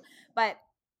to do. But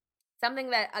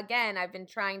something that, again, I've been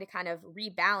trying to kind of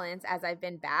rebalance as I've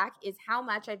been back is how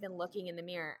much I've been looking in the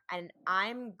mirror. And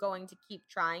I'm going to keep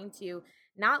trying to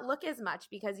not look as much,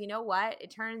 because you know what?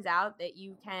 It turns out that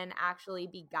you can actually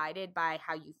be guided by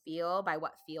how you feel, by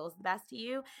what feels the best to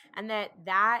you. And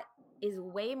that is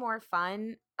way more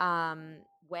fun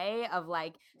way of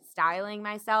like styling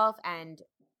myself and,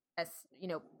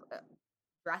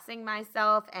 dressing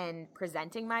myself and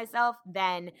presenting myself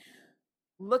than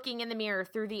looking in the mirror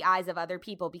through the eyes of other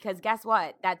people. Because guess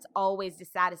what? That's always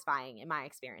dissatisfying in my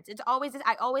experience.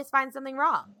 I always find something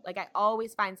wrong. Like I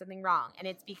always find something wrong. And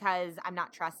it's because I'm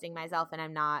not trusting myself, and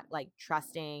I'm not like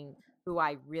trusting who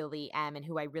I really am and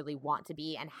who I really want to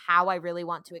be and how I really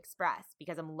want to express,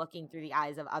 because I'm looking through the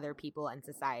eyes of other people and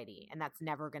society. And that's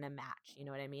never going to match. You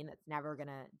know what I mean? That's never going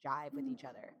to jive with each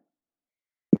other.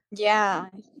 Yeah.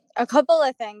 A couple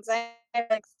of things. I have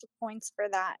like 3 points for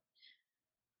that.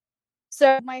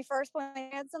 So my first point, I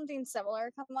had something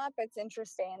similar come up. It's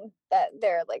interesting that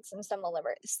there are like some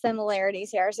similarities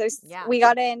here. So Yeah. we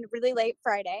got in really late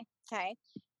Friday. Okay.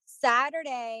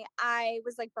 Saturday, I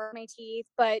was like burning my teeth,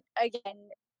 but again,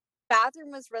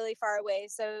 bathroom was really far away.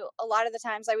 So a lot of the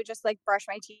times I would just like brush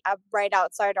my teeth up right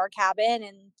outside our cabin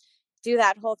and do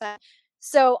that whole thing.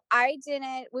 So I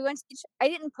didn't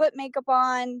put makeup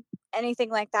on, anything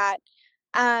like that.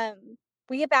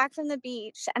 We get back from the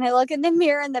beach and I look in the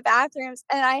mirror in the bathrooms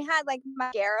and I had like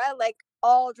mascara like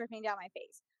all dripping down my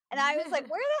face. And I was like,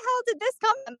 where the hell did this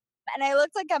come from? And I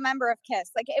looked like a member of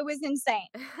Kiss. Like it was insane.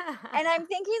 And I'm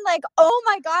thinking like, oh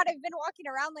my God, I've been walking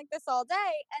around like this all day.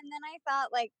 And then I thought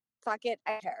like, fuck it,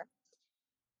 I don't care.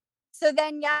 So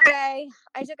then yesterday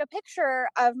I took a picture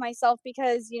of myself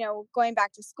because, going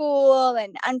back to school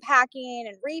and unpacking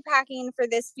and repacking for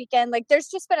this weekend, like there's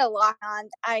just been a lot on.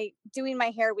 Doing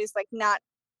my hair was like not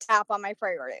top on my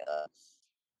priority list.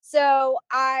 So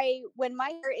when my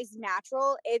hair is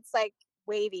natural, it's like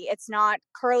wavy. It's not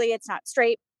curly. It's not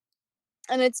straight.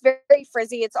 And it's very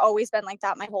frizzy. It's always been like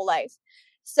that my whole life.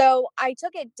 So I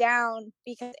took it down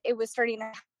because it was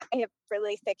I have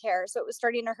really thick hair. So it was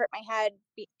starting to hurt my head,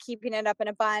 keeping it up in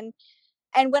a bun.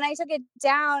 And when I took it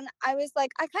down, I was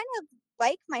like, I kind of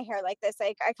like my hair like this.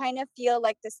 Like, I kind of feel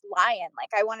like this lion. Like,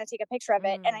 I want to take a picture of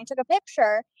it. And I took a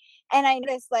picture and I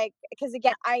noticed, like, because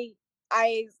again,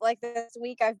 I like this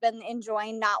week, I've been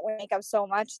enjoying not wearing makeup so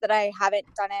much that I haven't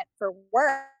done it for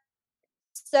work.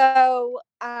 So,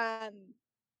 a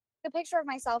picture of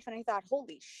myself and I thought,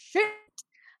 holy shit,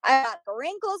 I got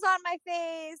wrinkles on my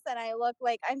face and I look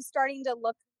like I'm starting to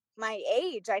look my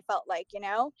age, I felt like, and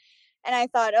I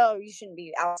thought, oh, you shouldn't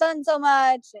be out in the sun so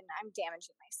much and I'm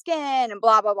damaging my skin and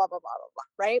blah, blah, blah, blah, blah, blah,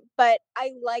 blah, right? But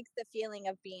I like the feeling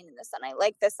of being in the sun. I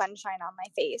like the sunshine on my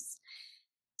face.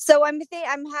 So I'm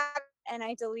happy, and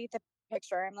I delete the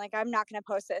picture. I'm like, I'm not going to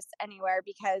post this anywhere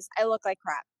because I look like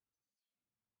crap.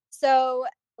 So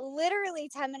literally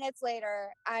 10 minutes later,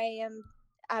 I am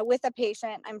with a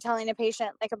patient. I'm telling a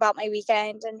patient like about my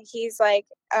weekend, and he's like,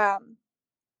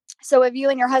 so have you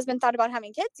and your husband thought about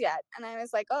having kids yet? And I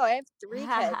was like, oh, I have 3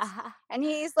 kids. And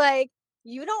he's like,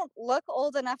 you don't look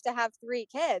old enough to have 3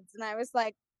 kids. And I was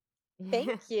like,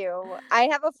 thank you. I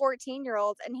have a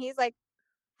 14-year-old. And he's like,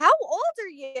 how old are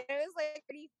you? And I was like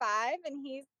 35. And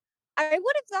I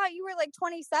would have thought you were like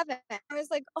 27. I was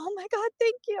like, oh my God,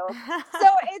 thank you. So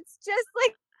it's just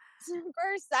like some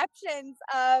perceptions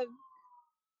of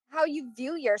how you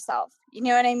view yourself. You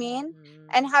know what I mean?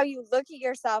 And Mhm. how you look at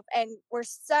yourself. And we're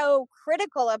so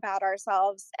critical about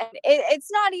ourselves. And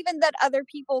it's not even that other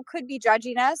people could be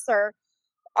judging us or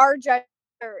are judging.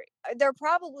 Or they're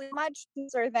probably much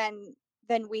nicer than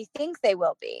we think they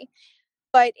will be.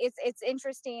 But it's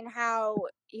interesting how,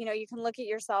 you know, you can look at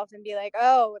yourself and be like,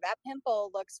 oh, that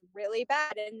pimple looks really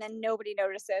bad, and then nobody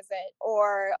notices it.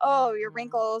 Or, oh, your Mhm.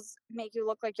 wrinkles make you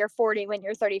look like you're 40 when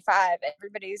you're 35.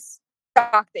 Everybody's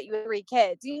shocked that you have 3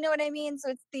 kids. You know what I mean?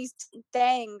 So it's these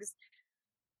things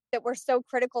that we're so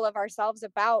critical of ourselves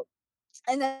about.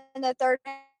 And then the third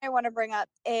thing I want to bring up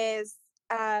is,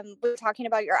 we were talking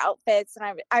about your outfits,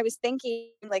 and I was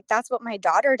thinking, like, that's what my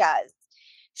daughter does.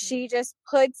 She just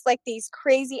puts like these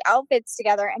crazy outfits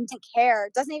together and doesn't care,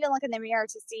 doesn't even look in the mirror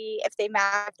to see if they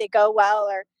match, if they go well,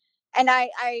 or, and I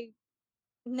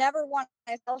never want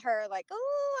to tell her like,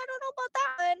 oh, I don't know about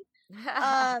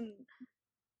that one.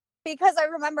 Because I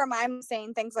remember my mom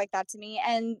saying things like that to me,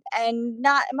 and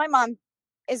not my mom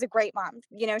is a great mom.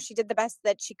 You know, she did the best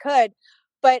that she could,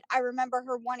 but I remember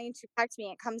her wanting to protect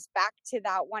me. It comes back to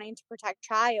that wanting to protect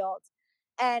child.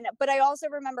 And but I also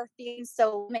remember feeling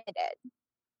so limited,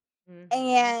 Mhm.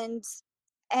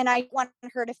 and I want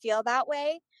her to feel that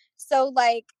way. So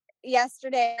like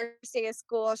yesterday, first day of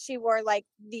school, she wore like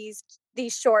these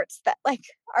shorts that like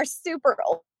are super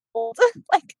old.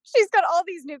 Like she's got all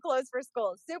these new clothes for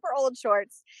school, super old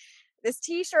shorts. This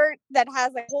t-shirt that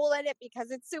has a hole in it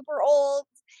because it's super old,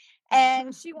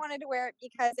 and she wanted to wear it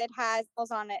because it has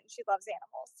animals on it and she loves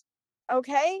animals.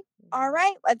 Okay, all Mhm.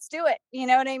 right, let's do it. You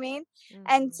know what I mean?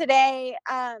 And Mhm. today,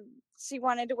 she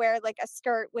wanted to wear like a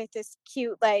skirt with this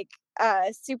cute like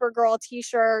Supergirl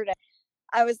t-shirt.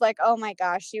 I was like, oh my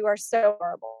gosh, you are so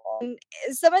horrible. And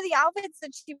some of the outfits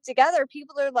that she put together,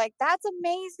 people are like, that's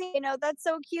amazing. You know, that's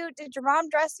so cute. Did your mom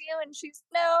dress you? And she's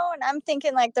no. And I'm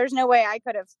thinking, like, there's no way I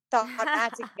could have thought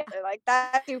that together. Like,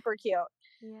 that's super cute.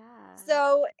 Yeah.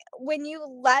 So when you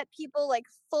let people like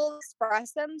full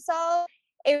express themselves,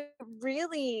 it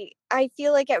really, I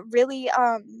feel like it really,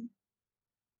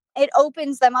 it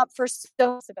opens them up for so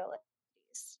possibilities,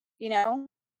 you know?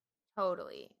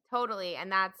 Totally, totally,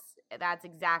 and that's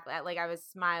exactly like I was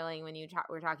smiling when you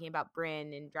were talking about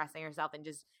Bryn and dressing herself and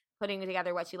just putting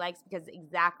together what she likes because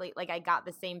exactly like I got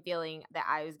the same feeling that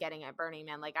I was getting at Burning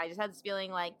Man. Like I just had this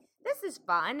feeling like this is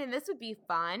fun and this would be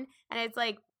fun, and it's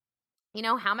like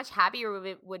how much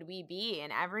happier would we be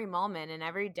in every moment and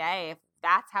every day if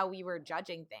that's how we were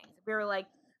judging things. If we were like,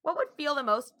 what would feel the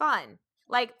most fun?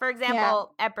 Like, for Yeah.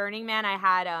 example, at Burning Man, I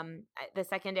had the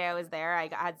second day I was there, I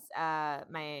had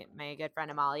my good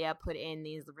friend Amalia put in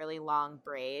these really long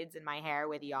braids in my hair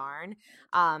with yarn,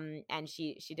 and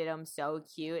she did them so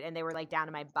cute, and they were like down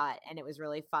to my butt, and it was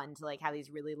really fun to like have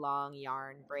these really long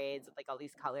yarn braids with like all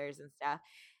these colors and stuff.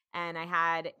 And I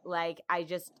had like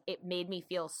it made me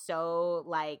feel so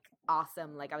like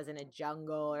awesome, like I was in a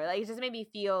jungle, or like it just made me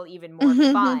feel even more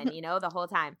fun, the whole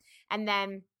time. And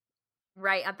then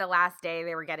right at the last day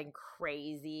they were getting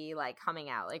crazy, like coming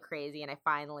out like crazy, and I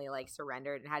finally like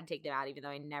surrendered and had to take them out even though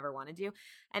I never wanted to.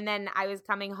 And then I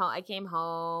came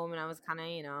home and I was kind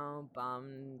of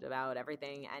bummed about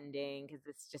everything ending, because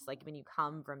it's just like when you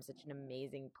come from such an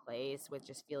amazing place with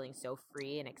just feeling so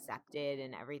free and accepted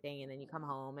and everything, and then you come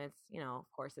home, it's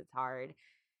of course it's hard.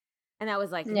 And I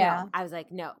was like, no. Yeah. I was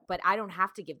like, no, but I don't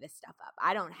have to give this stuff up.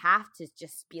 I don't have to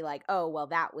just be like, oh, well,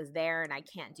 that was there and I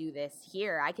can't do this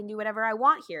here. I can do whatever I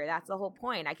want here. That's the whole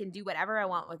point. I can do whatever I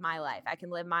want with my life. I can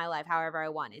live my life however I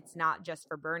want. It's not just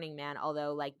for Burning Man,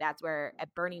 although, like, that's where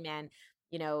at Burning Man,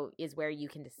 is where you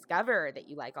can discover that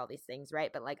you like all these things,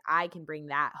 right? But like, I can bring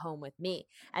that home with me.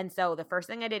 And so the first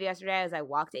thing I did yesterday was I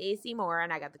walked to AC Moore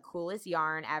and I got the coolest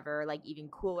yarn ever, like even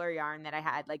cooler yarn that I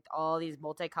had, like all these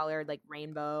multicolored, like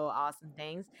rainbow, awesome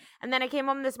things. And then I came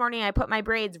home this morning, I put my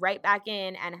braids right back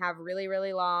in and have really,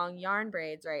 really long yarn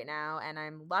braids right now. And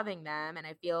I'm loving them. And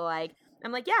I feel like,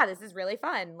 I'm like, yeah, this is really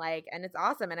fun. Like, and it's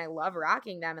awesome. And I love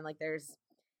rocking them. And like,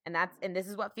 and this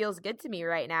is what feels good to me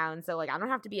right now. And so like I don't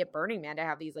have to be at Burning Man to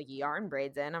have these like yarn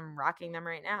braids in. I'm rocking them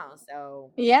right now.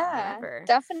 So Yeah, whatever.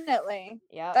 definitely.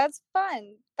 Yep. That's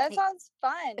fun. That sounds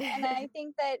fun. And I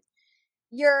think that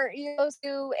you're supposed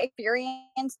to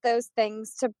experience those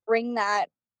things to bring that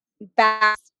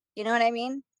back. You know what I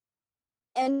mean?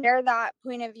 And share that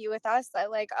point of view with us that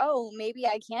like, oh, maybe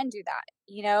I can do that.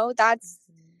 You know, Mhm.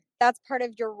 that's part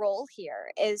of your role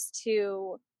here, is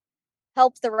to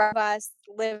help the rest of us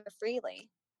live freely.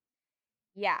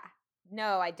 Yeah.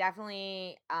 No, I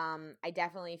definitely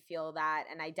feel that,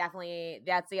 and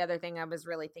that's the other thing I was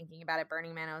really thinking about at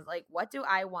Burning Man. I was like, what do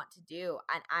I want to do?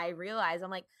 And I realized I'm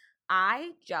like, I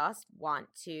just want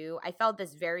to, I felt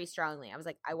this very strongly. I was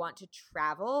like, I want to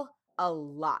travel a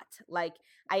lot. Like,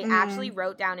 I actually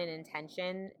wrote down an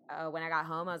intention when I got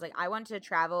home. I was like, I want to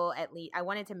travel at least, I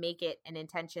wanted to make it an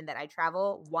intention that I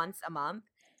travel once a month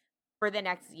for the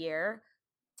next year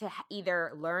to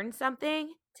either learn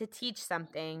something, to teach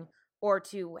something, or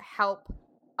to help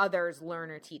others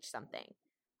learn or teach something.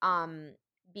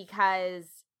 Because,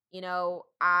 you know,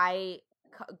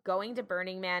 going to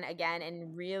Burning Man again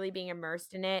and really being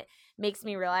immersed in it makes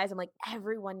me realize I'm like,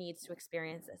 everyone needs to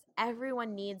experience this.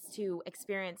 Everyone needs to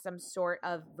experience some sort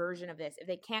of version of this. If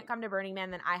they can't come to Burning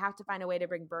Man, then I have to find a way to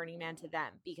bring Burning Man to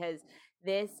them, because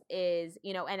this is,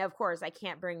 you know, and of course I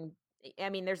can't bring, I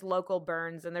mean, there's local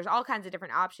burns and there's all kinds of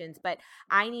different options, but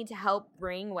I need to help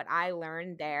bring what I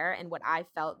learned there and what I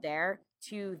felt there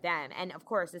to them. And of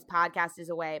course, this podcast is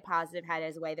a way, Positive Head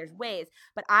is a way, there's ways,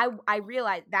 but I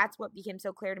realized that's what became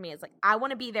so clear to me. It's like, I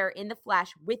want to be there in the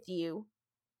flesh with you,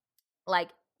 like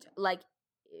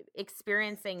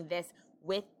experiencing this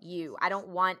with you. I don't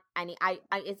want any,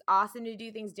 it's awesome to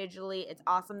do things digitally. It's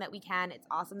awesome that we can. It's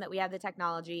awesome that we have the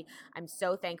technology. I'm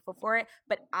so thankful for it.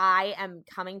 But I am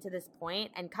coming to this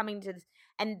point and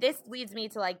and this leads me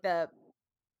to like the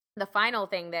final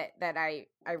thing that I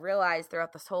realized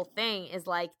throughout this whole thing is,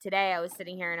 like, today I was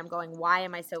sitting here and I'm going, why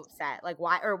am I so upset? Like,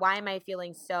 why am I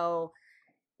feeling so,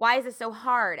 why is it so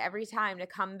hard every time to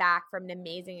come back from an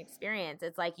amazing experience?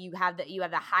 It's like you have the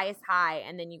highest high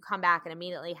and then you come back and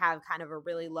immediately have kind of a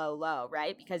really low,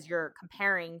 right? Because you're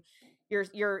comparing,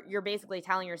 you're basically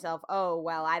telling yourself, oh,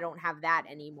 well, I don't have that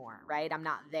anymore, right? I'm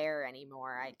not there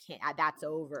anymore. I can't, that's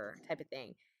over, type of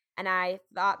thing. And I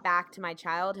thought back to my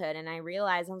childhood and I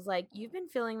realized, I was like, you've been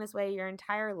feeling this way your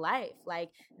entire life. Like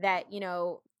that, you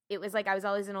know, it was like I was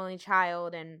always an only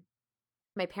child and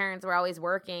my parents were always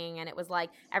working, and it was like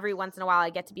every once in a while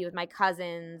I get to be with my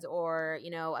cousins, or, you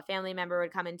know, a family member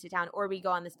would come into town, or we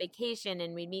go on this vacation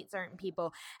and we'd meet certain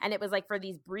people. And it was like for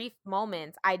these brief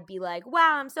moments, I'd be like,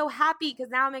 wow, I'm so happy because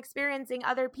now I'm experiencing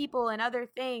other people and other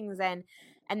things.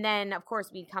 And then, of course,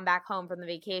 we'd come back home from the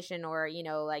vacation, or, you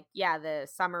know, like, yeah, the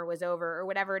summer was over or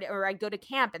whatever, or I'd go to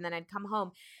camp and then I'd come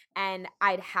home and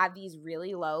I'd have these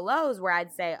really low lows where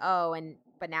I'd say, oh,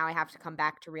 but now I have to come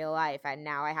back to real life, and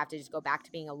now I have to just go back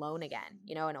to being alone again,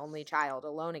 you know, an only child,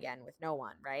 alone again with no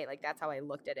one, right? Like, that's how I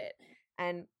looked at it.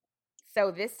 And so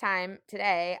this time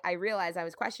today, I realized I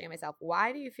was questioning myself.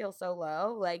 Why do you feel so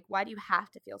low? Like, why do you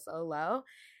have to feel so low?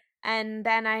 And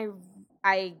then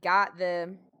I got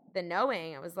the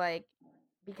knowing. I was like,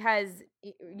 because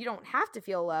you don't have to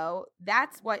feel low.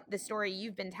 That's what the story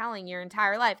you've been telling your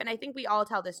entire life. And I think we all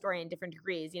tell this story in different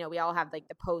degrees. You know, we all have like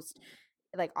the post,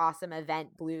 like, awesome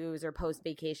event blues or post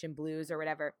vacation blues or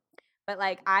whatever. But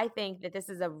like, I think that this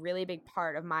is a really big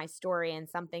part of my story, and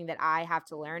something that I have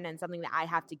to learn and something that I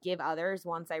have to give others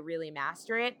once I really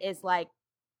master it, is like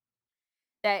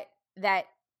that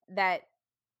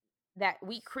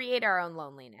we create our own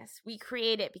loneliness. We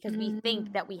create it because we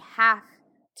think that we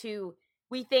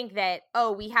think that,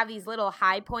 oh, we have these little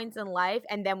high points in life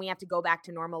and then we have to go back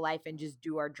to normal life and just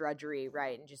do our drudgery,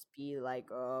 right? And just be like,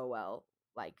 oh, well,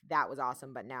 like, that was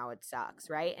awesome, but now it sucks,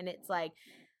 right? And it's like,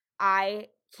 I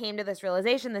came to this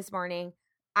realization this morning.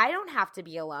 I don't have to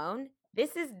be alone.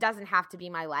 Doesn't have to be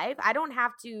my life. I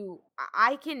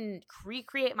can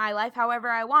recreate my life however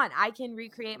I want. I can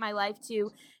recreate my life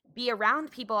to be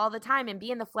around people all the time and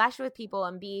be in the flesh with people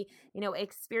and be, you know,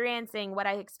 experiencing what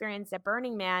I experienced at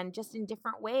Burning Man, just in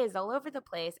different ways all over the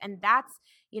place. And that's,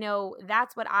 you know,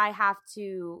 that's what I have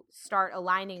to start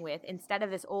aligning with, instead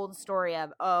of this old story of,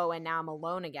 oh, and now I'm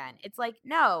alone again. It's like,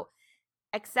 no,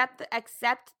 accept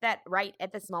that right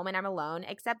at this moment I'm alone,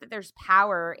 accept that there's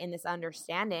power in this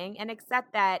understanding, and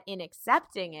accept that in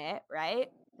accepting it, right,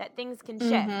 that things can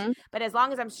shift. But as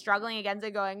long as I'm struggling against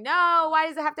it, going, no, why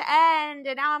does it have to end,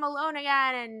 and now I'm alone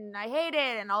again and I hate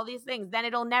it and all these things, then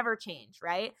it'll never change,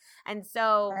 right? And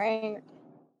so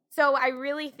so I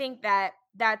really think that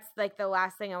that's like the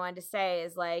last thing I wanted to say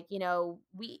is, like, you know,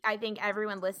 I think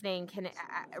everyone listening can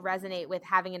resonate with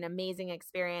having an amazing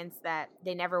experience that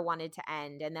they never wanted to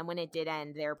end. And then when it did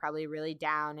end, they were probably really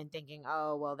down and thinking,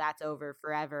 oh, well, that's over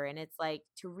forever. And it's like,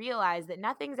 to realize that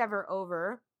nothing's ever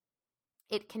over.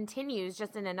 It continues,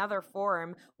 just in another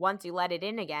form, once you let it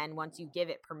in again, once you give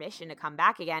it permission to come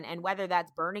back again. And whether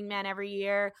that's Burning Man every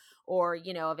year, or,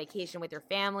 you know, a vacation with your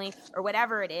family, or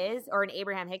whatever it is, or an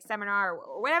Abraham Hicks seminar,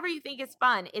 or whatever you think is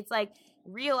fun, it's like,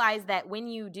 realize that when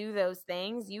you do those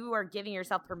things, you are giving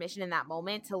yourself permission in that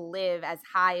moment to live as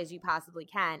high as you possibly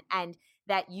can. And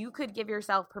that you could give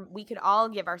yourself, we could all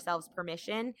give ourselves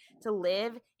permission to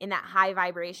live in that high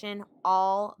vibration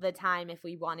all the time if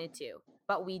we wanted to.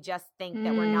 but we just think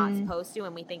that we're not supposed to,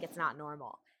 and we think it's not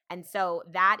normal. And so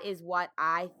that is what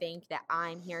I think that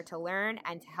I'm here to learn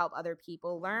and to help other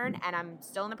people learn. And I'm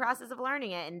still in the process of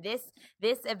learning it. And this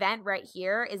event right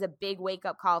here is a big wake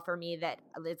up call for me, that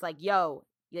it's like, yo,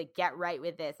 like, get right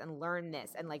with this and learn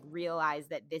this and like realize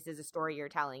that this is a story you're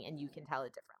telling and you can tell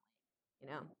it differently, you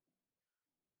know?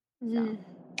 So.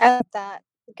 I love that.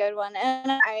 Good one.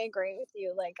 And I agree with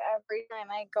you. Like every time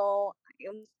I go,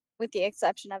 with the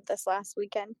exception of this last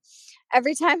weekend,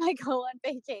 every time I go on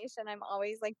vacation, I'm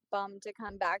always like bummed to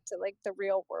come back to like the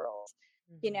real world,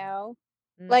 you know?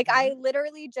 Like I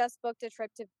literally just booked a trip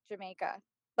to Jamaica.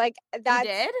 Like that's—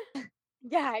 You did?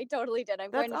 Yeah, I totally did. I'm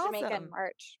That's going to Jamaica in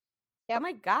March. Yep. Oh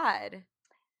my God.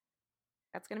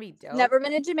 That's going to be dope. Never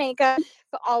been to Jamaica,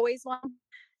 but always want.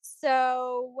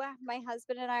 So my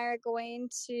husband and I are going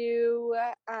to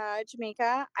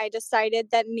Jamaica. I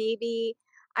decided that maybe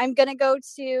I'm going to go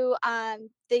to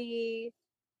the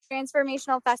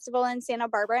Transformational Festival in Santa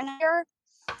Barbara next year.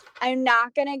 I'm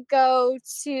not going to go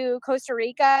to Costa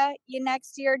Rica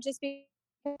next year, just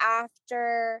because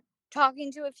after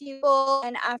talking to a few people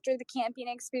and after the camping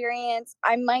experience,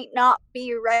 I might not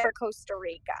be ready for Costa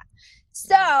Rica.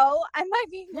 So I might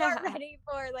be more ready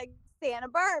for like Santa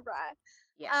Barbara.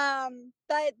 Yeah.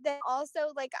 But then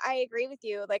also, like, I agree with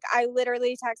you. Like, I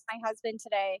literally texted my husband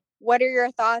today, what are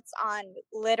your thoughts on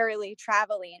literally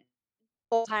traveling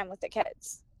full time with the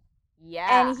kids?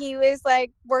 Yeah. And he was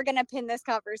like, we're going to pin this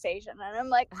conversation. And I'm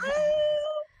like,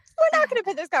 we're not going to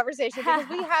pin this conversation because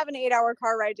we have an 8-hour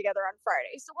car ride together on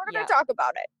Friday. So we're going to talk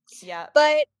about it. Yeah.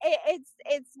 But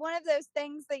it's one of those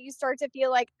things that you start to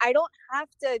feel like, I don't have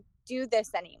to do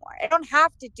this anymore. I don't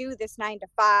have to do this 9 to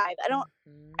 5. I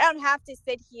don't have to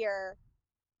sit here.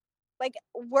 Like,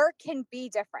 work can be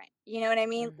different. You know what I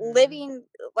mean? Living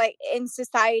like in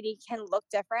society can look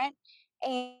different.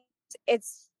 And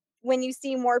it's when you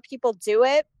see more people do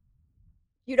it,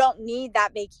 you don't need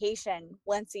that vacation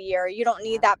once a year. You don't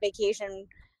need that vacation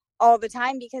all the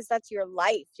time because that's your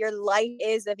life. Your life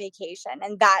is a vacation,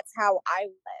 and that's how I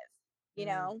live, you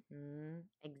know?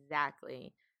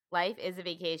 Exactly. Life is a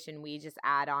vacation. We just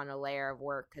add on a layer of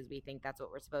work because we think that's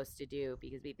what we're supposed to do,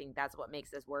 because we think that's what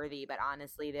makes us worthy. But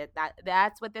honestly,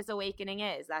 that's what this awakening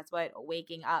is. That's what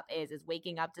waking up is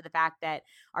waking up to the fact that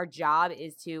our job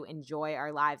is to enjoy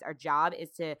our lives. Our job is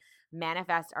to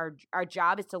manifest. Our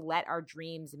job is to let our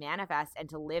dreams manifest and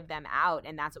to live them out.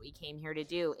 And that's what we came here to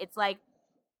do. It's like,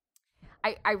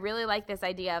 I really like this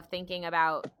idea of thinking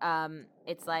about,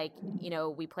 it's like, you know,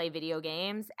 we play video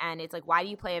games, and it's like, why do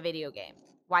you play a video game?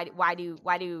 Why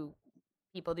do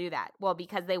people do that? Well,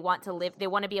 because they want to live, they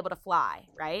want to be able to fly,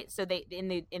 right? So they in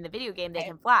the video game they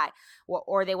can fly,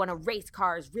 or they want to race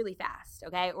cars really fast,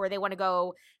 okay? Or they want to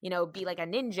go, you know, be like a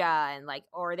ninja, and like,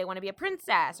 or they want to be a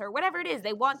princess, or whatever it is.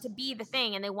 They want to be the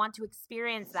thing, and they want to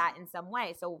experience that in some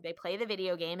way. So they play the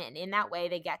video game, and in that way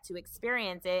they get to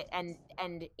experience it, and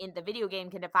in the video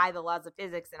game can defy the laws of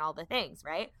physics and all the things,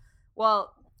 right?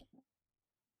 Well,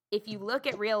 if you look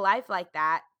at real life like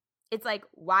that, it's like,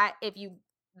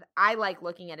 I like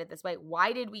looking at it this way.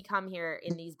 Why did we come here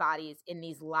in these bodies, in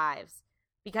these lives?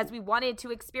 Because we wanted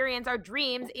to experience our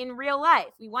dreams in real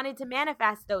life. We wanted to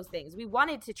manifest those things. We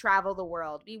wanted to travel the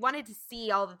world. We wanted to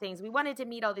see all the things. We wanted to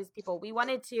meet all these people. We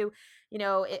wanted to, you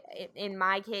know, in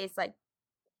my case, like,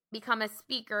 become a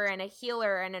speaker and a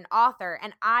healer and an author.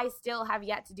 And I still have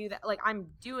yet to do that. Like, I'm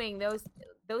doing those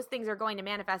things are going to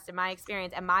manifest in my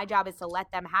experience. And my job is to let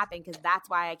them happen, because that's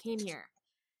why I came here.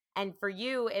 And for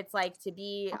you, it's like to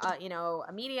be, you know,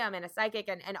 a medium and a psychic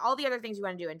and all the other things you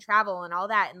want to do, and travel and all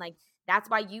that. And like, that's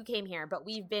why you came here. But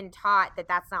we've been taught that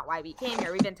that's not why we came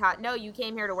here. We've been taught, no, you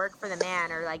came here to work for the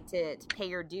man, or like to pay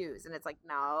your dues. And it's like,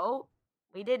 no,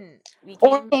 we didn't. We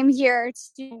came here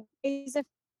to raise a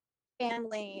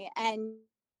family. And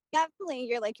definitely,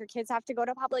 you're like, your kids have to go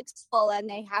to public school, and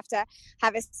they have to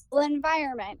have a school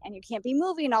environment, and you can't be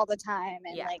moving all the time.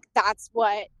 And like, that's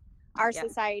what our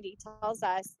society tells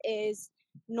us is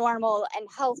normal and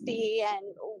healthy. And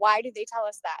why do they tell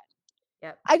us that?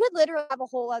 Yep. I could literally have a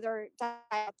whole other time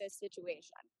about this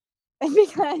situation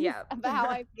because of how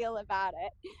I feel about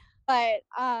it. But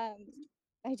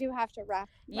I do have to wrap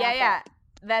up.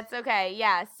 That's okay.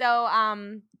 Yeah. So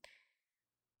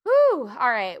whew. All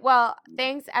right. Well,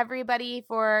 thanks everybody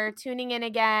for tuning in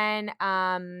again.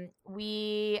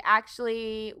 We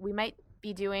might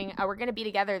be doing we're going to be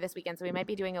together this weekend, so we might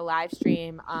be doing a live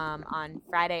stream on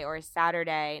Friday or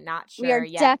Saturday. Not sure yet.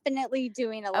 We are definitely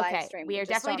doing a live stream. We are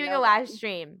definitely doing a live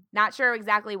stream. Not sure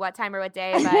exactly what time or what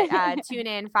day, but tune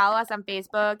in. Follow us on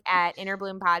Facebook at Inner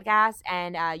Bloom Podcast,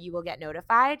 and you will get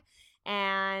notified.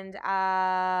 And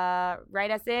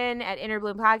write us in at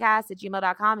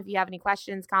innerbloompodcast@gmail.com if you have any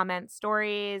questions, comments,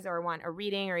 stories, or want a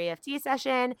reading or EFT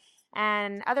session.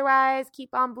 And otherwise,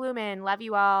 keep on blooming. Love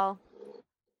you all.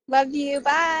 Love you.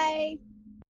 Bye.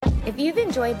 If you've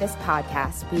enjoyed this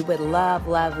podcast, we would love,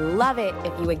 love, love it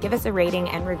if you would give us a rating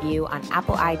and review on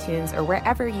Apple iTunes or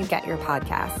wherever you get your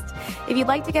podcasts. If you'd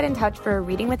like to get in touch for a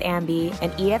reading with Ambi, an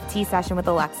EFT session with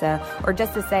Alexa, or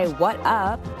just to say what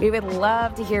up, we would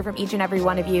love to hear from each and every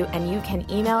one of you, and you can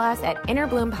email us at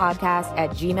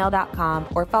innerbloompodcast@gmail.com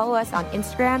or follow us on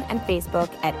Instagram and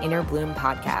Facebook at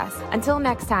innerbloom.podcast. Until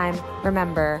next time,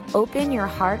 remember, open your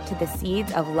heart to the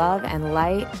seeds of love and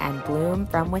light and bloom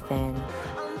from within.